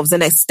aesthetics. Ourselves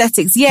and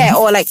aesthetics. Yeah.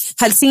 Or like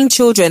had seen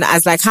children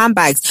as like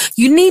handbags.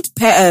 You need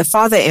a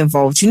father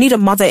involved. You need a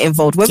mother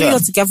involved, whether you're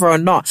together or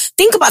not.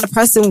 Think about the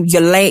person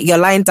you're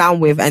lying down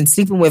with and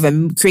sleeping with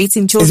and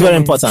creating children. It's very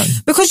important.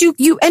 Because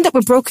you end up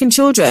with broken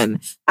children.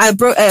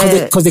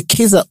 Because the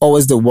kids are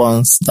always the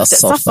ones that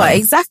suffer.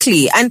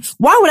 Exactly. And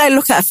why would I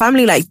look at a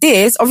family like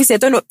this? Obviously, I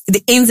don't know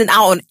the ins and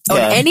outs on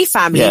any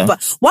family,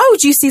 but why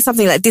would you see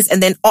something like this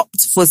and then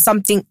opt for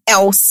something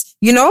else?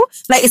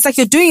 Like it's like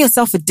you're doing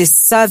yourself a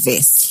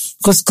disservice.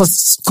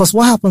 Because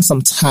what happens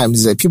sometimes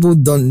is that people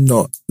don't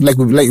know, like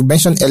you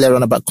mentioned earlier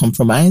on about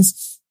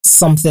compromise,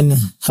 something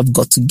have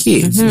got to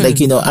give.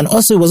 Mm-hmm. And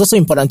also it was also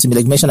important to me,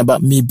 like mention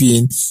about me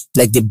being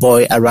like the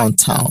boy around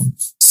town.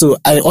 So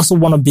I also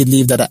want to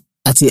believe that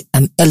at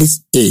an early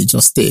age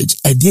or stage,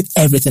 I did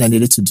everything I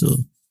needed to do.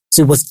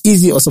 So it was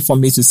easy also for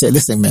me to say,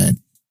 listen, man,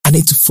 I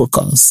need to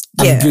focus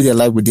and build a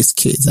life with these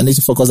kids. I need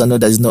to focus. I know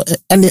there's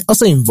and it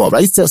also involved. I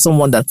used to tell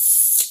someone that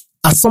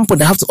at some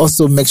point I have to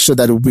also make sure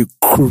that we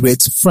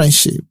create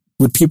friendship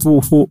with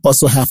people who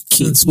also have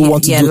kids, who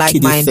want to do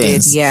kiddie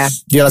things. Yeah.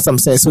 Do you understand what I'm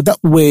saying? So that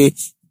way,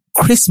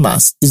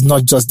 Christmas is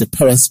not just the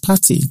parents'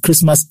 party.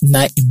 Christmas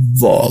night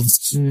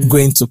involves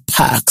going to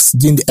parks,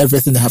 doing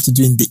everything they have to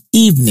do in the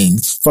evening,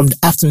 from the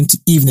afternoon to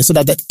evening, so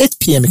that at 8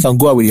 p.m. you can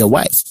go out with your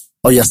wife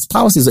or your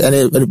spouses or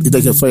any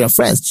for your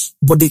friends.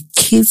 But the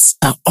kids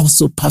are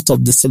also part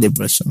of the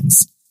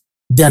celebrations.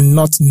 They are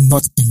not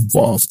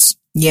involved.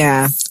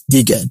 Yeah. Do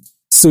you get?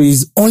 So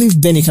it's only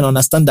then you can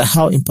understand that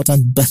how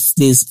important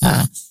birthdays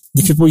are.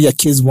 The people your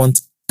kids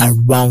want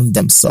around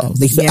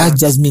themselves. Like if you ask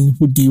Jasmine,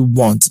 who do you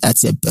want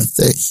at your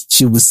birthday?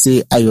 She will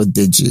say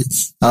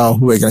Ayodeji.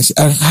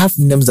 I have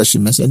names that she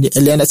mentioned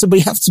earlier. And I said, but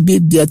you have to be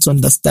there to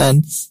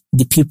understand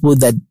the people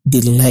that they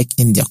like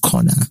in their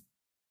corner.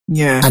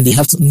 Yeah. And they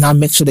have to now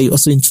make sure that you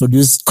also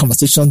introduce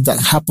conversations that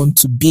happen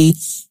to be,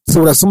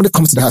 so that somebody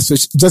comes to the house, so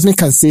Jasmine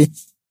can say,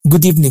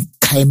 good evening,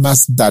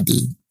 Kaima's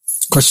daddy.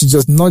 Because she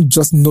does not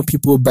just know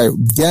people by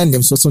their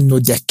names, she also know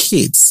their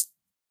kids.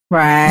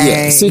 Right.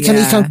 Yeah. So you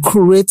can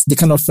create the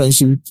kind of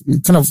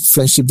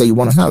friendship that you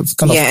want to have.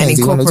 And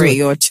incorporate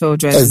your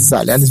children.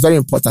 Exactly. And it's very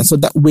important. So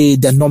that way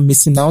they're not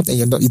missing out and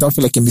you don't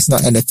feel like you're missing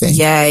out anything.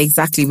 Yeah,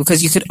 exactly.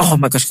 Because you could, oh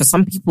my gosh, because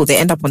some people, they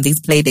end up on these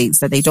play dates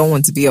that they don't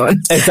want to be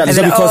on. Exactly.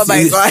 Then, oh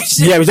my gosh.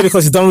 Yeah, just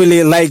because you don't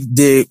really like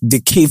the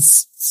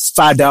kids'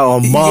 father or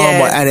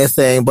mom or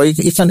anything, but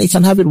you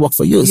can have it work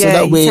for you. So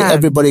that way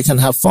everybody can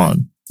have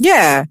fun.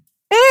 Yeah.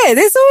 Yeah,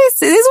 there's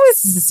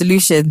always a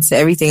solution to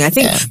everything, I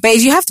think. Yeah. But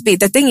you have to be,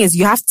 the thing is,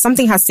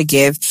 something has to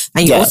give,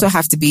 and you also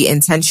have to be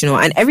intentional.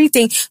 And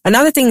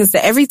another thing is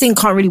that everything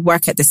can't really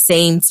work at the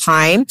same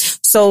time.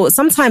 So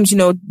sometimes,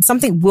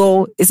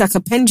 it's like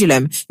a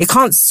pendulum. It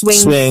can't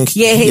swing.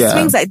 Yeah, it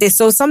swings like this.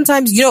 So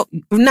sometimes,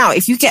 now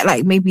if you get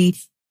like maybe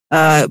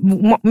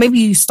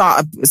you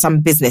start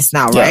some business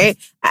now, right?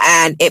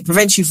 And it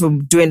prevents you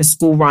from doing the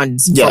school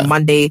runs from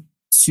Monday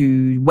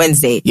to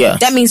Wednesday. Yeah.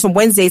 That means from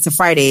Wednesday to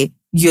Friday,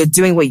 you're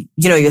doing what,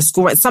 your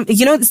school, it's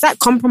that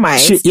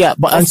compromise.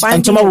 But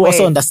and Choma will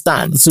also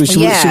understand. So she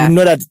will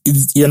know that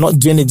you're not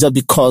doing it just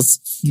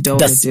because you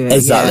don't want to do it.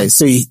 Exactly. Yeah.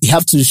 So you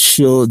have to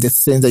show the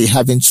things that you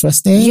have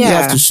interest in. Yeah. You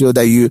have to show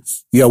that you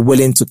are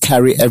willing to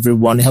carry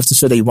everyone. You have to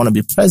show that you want to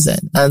be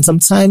present. And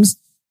sometimes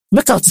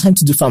make out time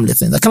to do family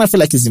things. I kind of feel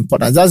like it's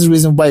important. That's the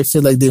reason why I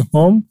feel like the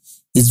home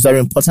is very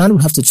important.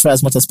 We have to try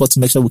as much as possible to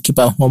make sure we keep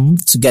our home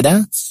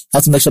together. We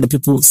have to make sure that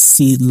people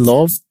see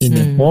love in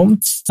the home. We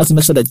have to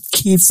make sure that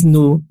kids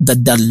know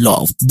that they're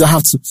loved. They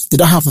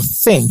don't have to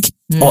think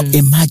or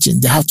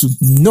imagine. They have to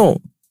know.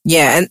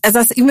 Yeah, and as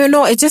I said,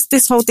 it's just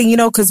this whole thing,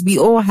 because we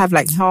all have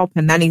like help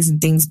and nannies and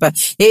things, but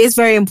it is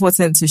very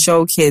important to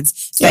show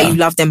kids that you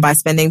love them by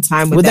spending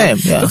time with them.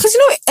 Yeah. Because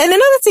and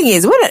another thing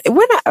is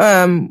when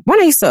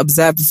I used to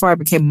observe before I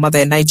became a mother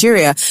in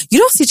Nigeria, you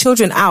don't see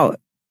children out.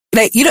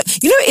 Like,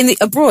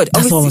 abroad,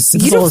 obviously,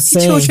 you don't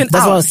see children out.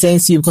 That's what I was saying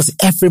to you, because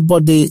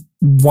everybody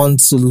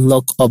wants to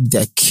lock up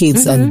their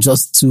kids and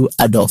just do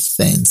adult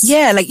things.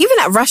 Yeah, like even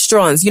at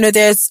restaurants,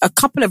 there's a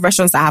couple of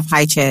restaurants that have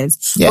high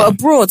chairs. Yeah. But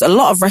abroad, a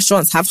lot of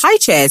restaurants have high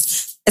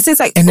chairs. It seems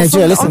like in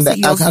Nigeria, listen, I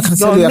can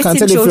tell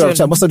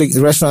you, most of the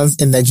restaurants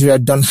in Nigeria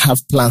don't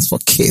have plans for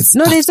kids.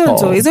 No, they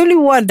don't. It's only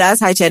one that has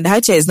high chair, and the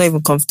high chair is not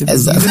even comfortable.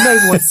 Exactly. You don't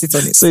even want to sit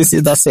on it. So you see,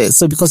 that's it.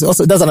 So because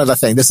also, that's another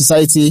thing. The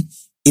society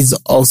is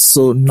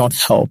also not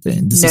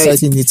helping. The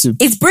society needs to...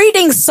 It's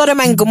breeding Sodom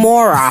and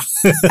Gomorrah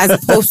as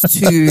opposed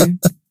to...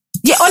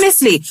 Yeah,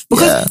 honestly.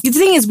 Because the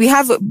thing is, we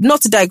have, not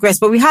to digress,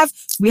 but we have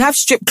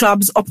strip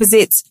clubs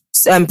opposite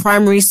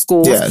primary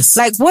schools. Yes.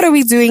 Like, what are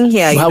we doing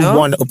here? We have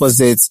one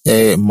opposite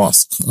a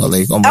mosque. Or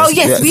like almost,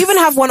 we even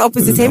have one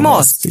opposite a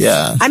mosque.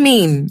 Yeah. I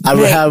mean... And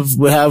we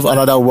have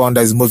another one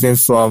that is moving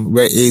from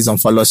where it is on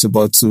Fellowship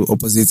to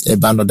opposite a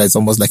banner that is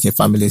almost like a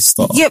family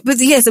store. Yeah, but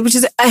yes, which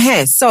is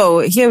ahead. So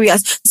here we are.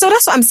 So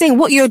that's what I'm saying.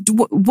 What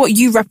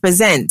you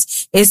represent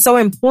is so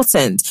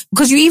important,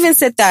 because you even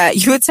said that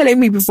you were telling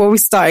me before we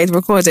started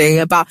recording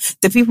about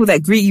the people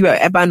that greet you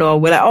at Ebano.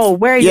 We're like, oh,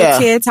 where are your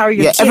kids? How are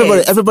your kids?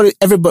 Everybody,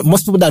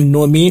 most people that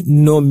know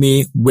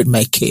me with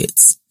my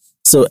kids.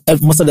 So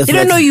most of the they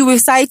don't know you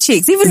with side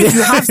chicks. Even if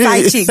you have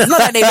side chicks, it's not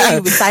that they know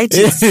you with side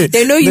chicks.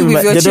 They know you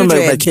with your children. They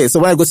don't know my kids. So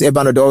when I go to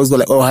Ebano, they always go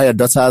like, oh, hi, your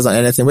daughters and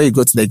anything. When you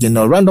go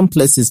to random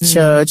places,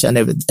 church and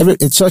every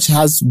church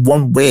has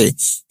one way.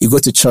 You go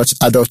to church,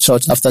 adult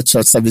church, after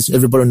church service.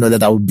 Everybody know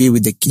that I will be in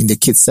the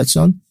kids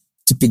section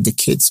to pick the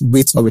kids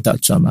with or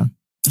without trauma.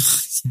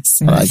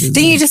 Didn't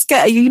you just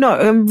get,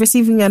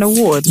 receiving an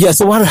award? Yeah,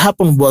 so what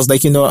happened was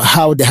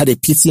how they had a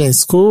PT in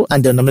school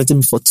and they nominated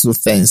me for two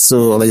things.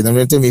 So they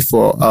nominated me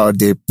for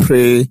the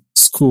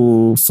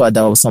pre-school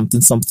father or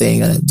something,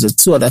 and just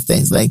two other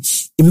things. Like,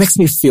 it makes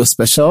me feel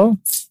special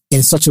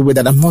in such a way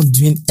that I'm not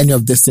doing any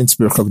of these things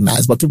to be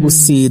recognized, but people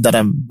see that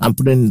I'm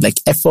putting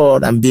like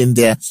effort, I'm being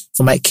there.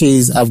 For my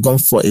case, I've gone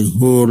for a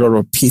whole lot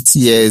of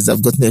PTAs,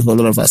 I've gotten a whole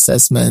lot of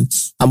assessment.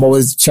 I'm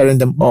always cheering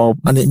them up,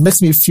 and it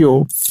makes me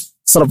feel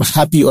sort of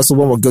happy also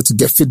when we go to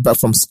get feedback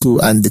from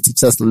school and the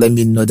teachers let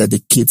me know that the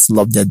kids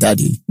love their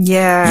daddy.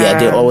 Yeah. Yeah,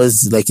 they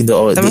always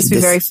that must be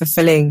very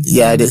fulfilling.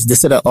 Yeah, they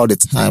say that all the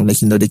time. Like,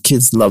 the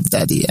kids love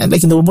daddy. And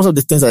most of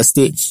the things I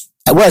say in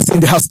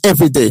the house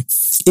every day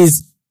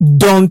is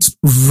don't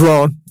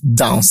run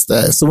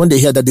downstairs. So when they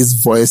hear that this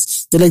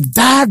voice, they're like,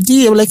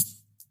 Daddy. I'm like,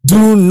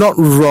 do not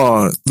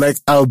run. Like,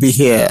 I'll be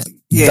here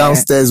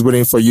downstairs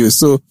waiting for you.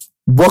 So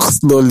walk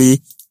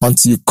slowly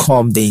until you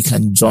come, then you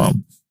can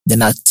jump.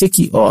 Then I'll take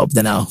you up,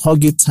 then I'll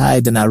hug you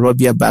tight, then I'll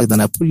rub your back,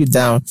 then I'll put you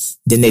down.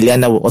 Then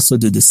Eliana will also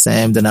do the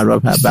same. Then I'll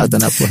rub her back,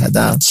 then I'll put her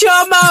down.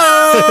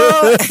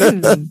 Choma!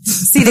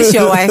 See, this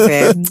your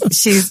wife,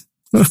 She's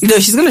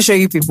She's going to show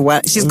you people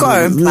well. She's got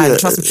her own plan.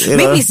 Trust me.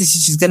 Maybe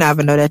she's going to have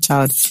another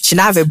child. She'll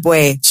have a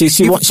boy.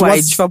 She wants to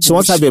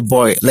have a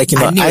boy. Like,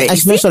 I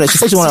mentioned that she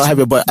said she wants to have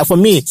a boy. For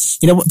me,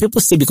 people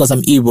say because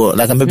I'm Igbo,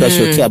 like, maybe I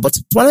should care. But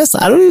to be honest,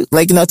 I really,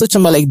 like, I told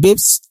Chamba, like,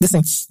 babes,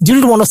 listen, do you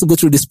really want us to go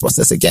through this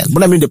process again?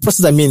 But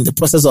the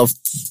process of,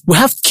 we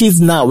have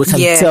kids now, we can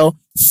tell,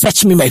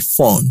 fetch me my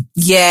phone.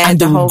 Yeah. And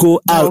they will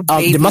go out.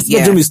 The master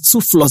bedroom is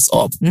 2 floors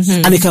up.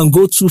 And they can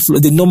go 2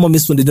 floors. They know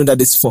mommy's phone. They know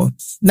that it's phone.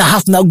 Now I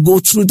have to go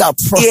through that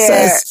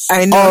process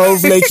I know.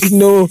 of like,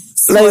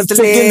 like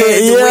taking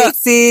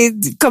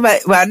waiting. Come on.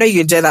 Well, I know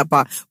you enjoy that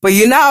part, but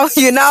you now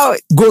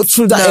go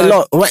through that a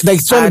lot. Right? Like,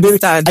 are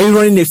you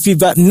running a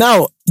fever?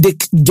 Now, the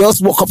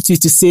girls walk up to you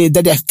to say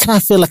that I kind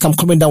of feel like I'm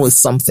coming down with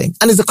something.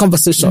 And it's a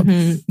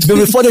conversation. But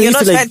before they You're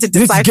not trying to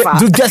decipher.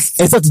 Do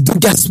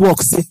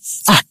guesswork. Say,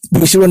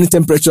 we should run in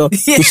temperature. We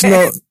should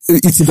not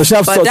eating, but she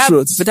have sore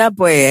throat. But that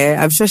boy,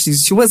 I'm sure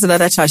she wants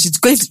another child. She's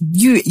going to,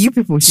 you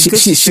people, she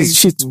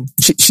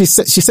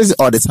says it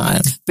all the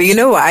time. But you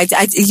know what?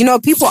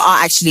 People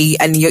are actually,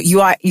 and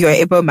you're an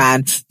Igbo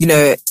man,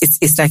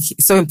 it's like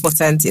so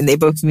important in the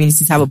Igbo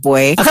community to have a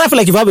boy. I kind of feel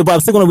like if I have a boy, I'm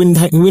still going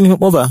to win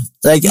him over.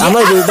 Like, I'm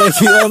not like,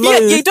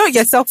 you don't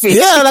get selfish.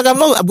 Yeah, like I'm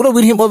going to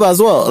win him over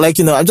as well. Like,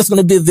 I'm just going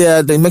to be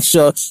there to make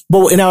sure.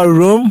 But in our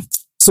room,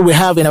 so we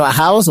have in our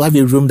house, we have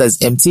a room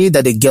that's empty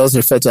that the girls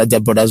refer to as their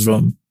brother's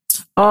room.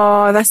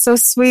 Oh, that's so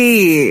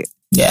sweet.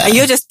 Yeah. And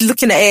you're just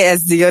looking at it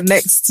as your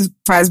next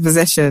prized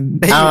possession.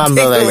 I'm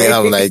like,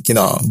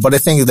 but the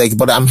thing is like,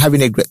 but I'm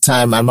having a great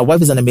time and my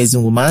wife is an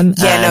amazing woman.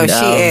 Yeah,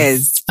 she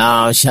is.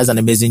 She has an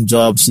amazing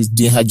job. She's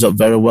doing her job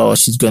very well.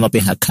 She's going up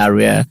in her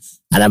career.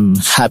 And I'm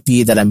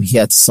happy that I'm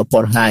here to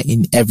support her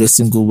in every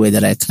single way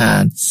that I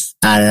can.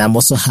 And I'm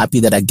also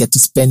happy that I get to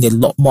spend a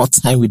lot more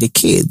time with the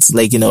kids.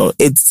 Like,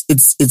 it's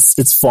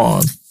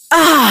fun.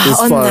 It's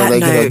on fun. That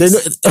like,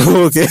 note.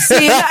 Okay.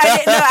 See,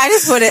 I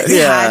just want to,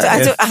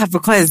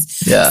 because,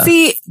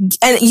 see,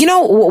 and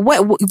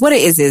what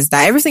it is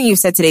that everything you've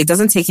said today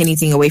doesn't take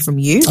anything away from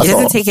you. It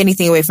doesn't take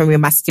anything away from your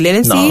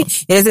masculinity. No.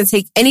 It doesn't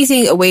take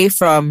anything away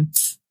from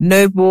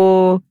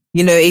noble,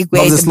 Igwe,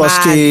 the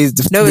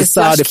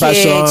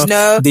fashion,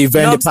 the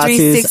event, the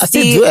parties. I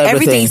still do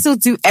everything. You still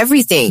do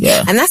everything.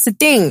 Yeah. And that's the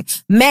thing.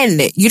 Men,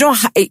 you don't,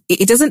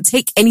 it doesn't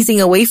take anything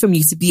away from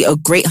you to be a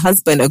great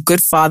husband, a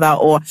good father,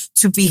 or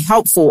to be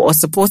helpful or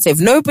supportive.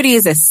 Nobody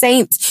is a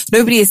saint.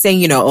 Nobody is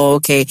saying,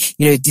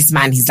 this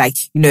man, he's like,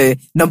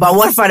 number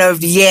one father of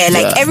the year.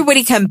 Like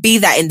everybody can be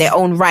that in their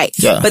own right.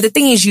 Yeah. But the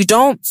thing is,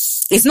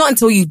 it's not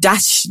until you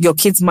dash your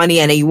kids money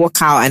and then you walk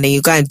out and then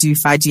you go and do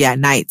Faji at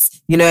night,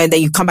 and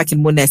then you come back in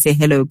the morning and say,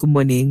 hello, good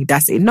morning.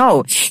 That's it.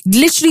 No,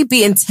 literally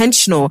be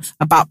intentional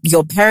about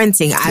your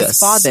parenting as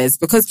fathers,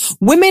 because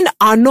women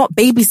are not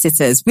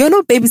babysitters. We are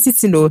not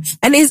babysitting,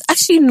 and it's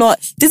actually not,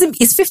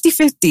 it's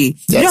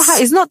 50-50. Yes. You know how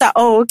it's not that,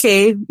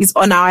 it's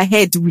on our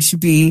head. We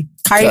should be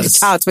carrying the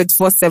child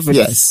 24/7.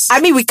 Yes.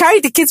 I mean, we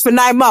carried the kids for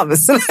 9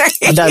 months.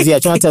 And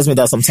that's, Choma tells me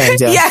that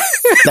sometimes, yeah.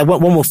 Like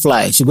one will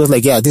fly. She goes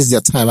like, this is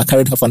your time. I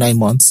carried her for 9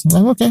 months.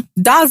 I'm like, okay.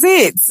 That's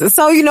it.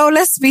 So,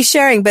 let's be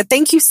sharing. But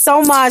thank you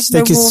so much.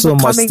 Thank you so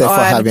much, Steph, for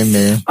having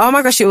me. Oh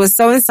my gosh, it was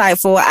so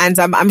insightful. And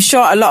I'm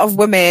sure a lot of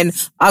women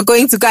are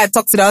going to go and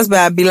talk to the husband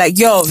and be like,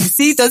 yo,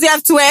 see, does he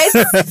have 2 heads?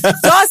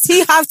 Does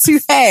he have 2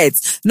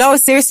 heads? No,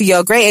 seriously,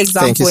 you're a great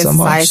example in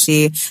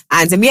society. Much.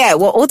 And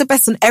all the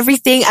best on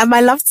everything. And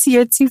my love to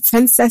your 2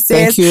 princesses.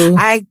 Thank you.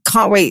 I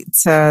can't wait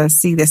to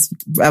see this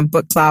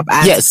book club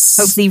and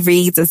hopefully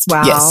read as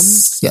well.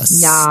 Yes.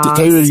 Yeah.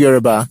 Can you read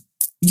Yoruba?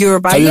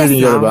 Can you read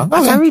Yoruba? Okay.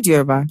 I can read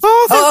Yoruba.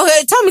 Oh,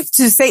 okay. Tell me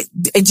to say,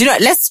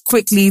 let's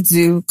quickly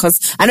do,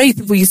 because I know you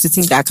people used to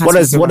think that I can't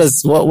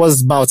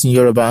what's mouth in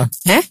Yoruba?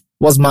 Eh?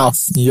 What's mouth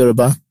in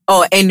Yoruba?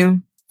 Oh, enu.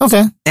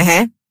 Okay.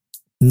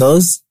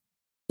 Nose.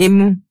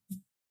 Emu.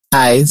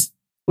 Eyes.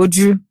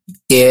 Oju.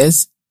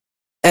 Ears.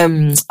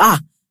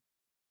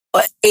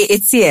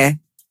 It's here.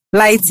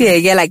 Like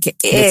here, like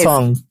the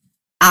tongue.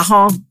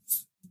 Uh-huh.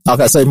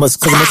 Okay, so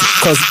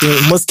because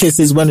in most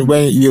cases when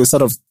you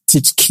sort of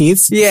teach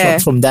kids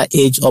from that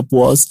age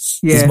upwards,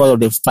 it's more of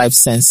the 5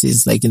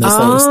 senses, like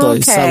start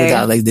with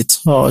that, like the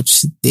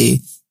touch, the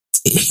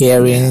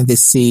hearing, the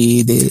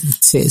see, the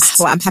taste.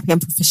 Well, I'm happy I'm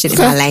proficient in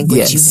my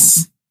language.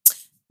 Yes.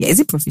 Yeah, is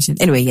it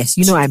proficient? Anyway, yes,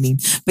 you know what I mean.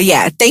 But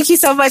yeah, thank you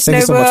so much, Noble.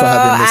 Thank you so much for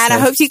having me. And I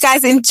hope you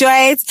guys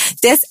enjoyed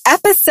this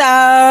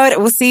episode.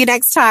 We'll see you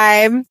next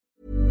time.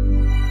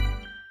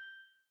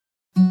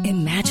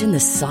 Imagine the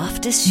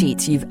softest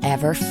sheets you've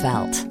ever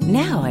felt.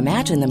 Now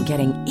imagine them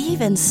getting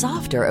even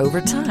softer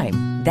over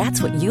time.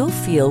 That's what you'll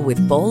feel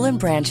with Boll &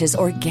 Branch's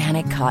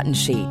organic cotton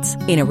sheets.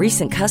 In a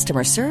recent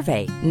customer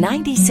survey,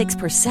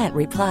 96%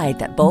 replied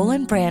that Boll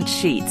 & Branch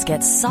sheets get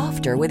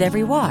softer with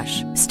every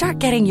wash. Start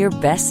getting your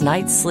best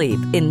night's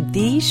sleep in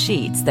these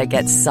sheets that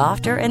get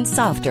softer and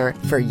softer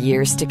for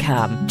years to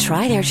come.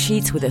 Try their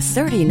sheets with a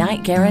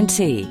 30-night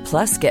guarantee.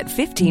 Plus, get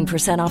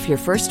 15% off your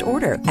first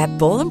order at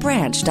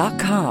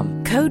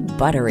bollandbranch.com. Code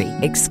BUTTERY.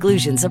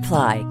 Exclusions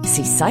apply.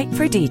 See site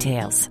for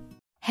details.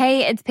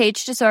 Hey, it's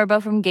Paige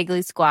DeSorbo from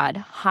Giggly Squad.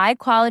 High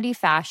quality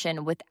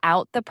fashion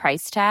without the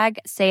price tag.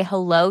 Say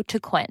hello to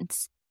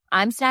Quince.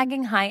 I'm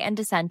snagging high-end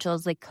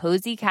essentials like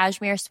cozy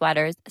cashmere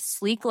sweaters,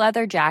 sleek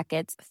leather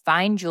jackets,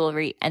 fine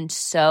jewelry, and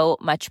so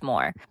much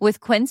more. With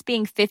Quince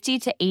being 50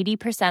 to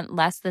 80%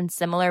 less than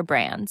similar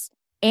brands.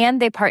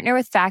 And they partner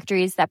with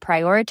factories that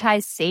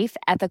prioritize safe,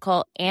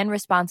 ethical, and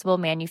responsible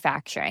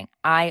manufacturing.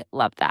 I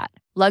love that.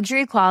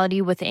 Luxury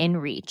quality within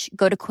reach.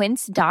 Go to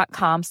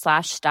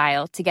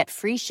quince.com/style to get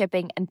free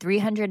shipping and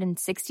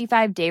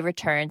 365-day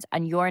returns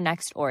on your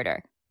next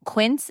order.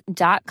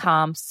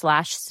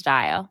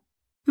 Quince.com/style.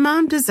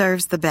 Mom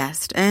deserves the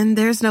best, and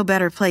there's no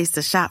better place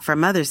to shop for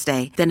Mother's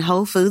Day than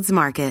Whole Foods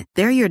Market.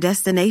 They're your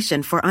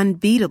destination for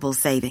unbeatable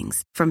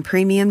savings, from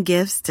premium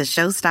gifts to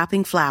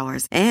show-stopping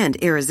flowers and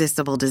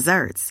irresistible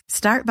desserts.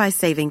 Start by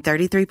saving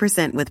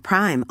 33% with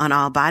Prime on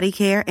all body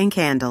care and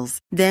candles.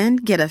 Then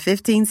get a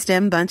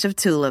 15-stem bunch of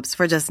tulips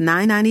for just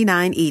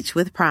 $9.99 each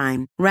with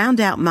Prime. Round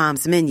out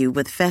Mom's menu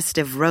with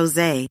festive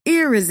rosé,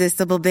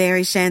 irresistible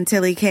berry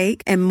chantilly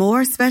cake, and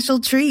more special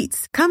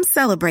treats. Come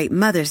celebrate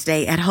Mother's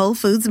Day at Whole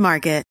Foods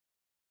Market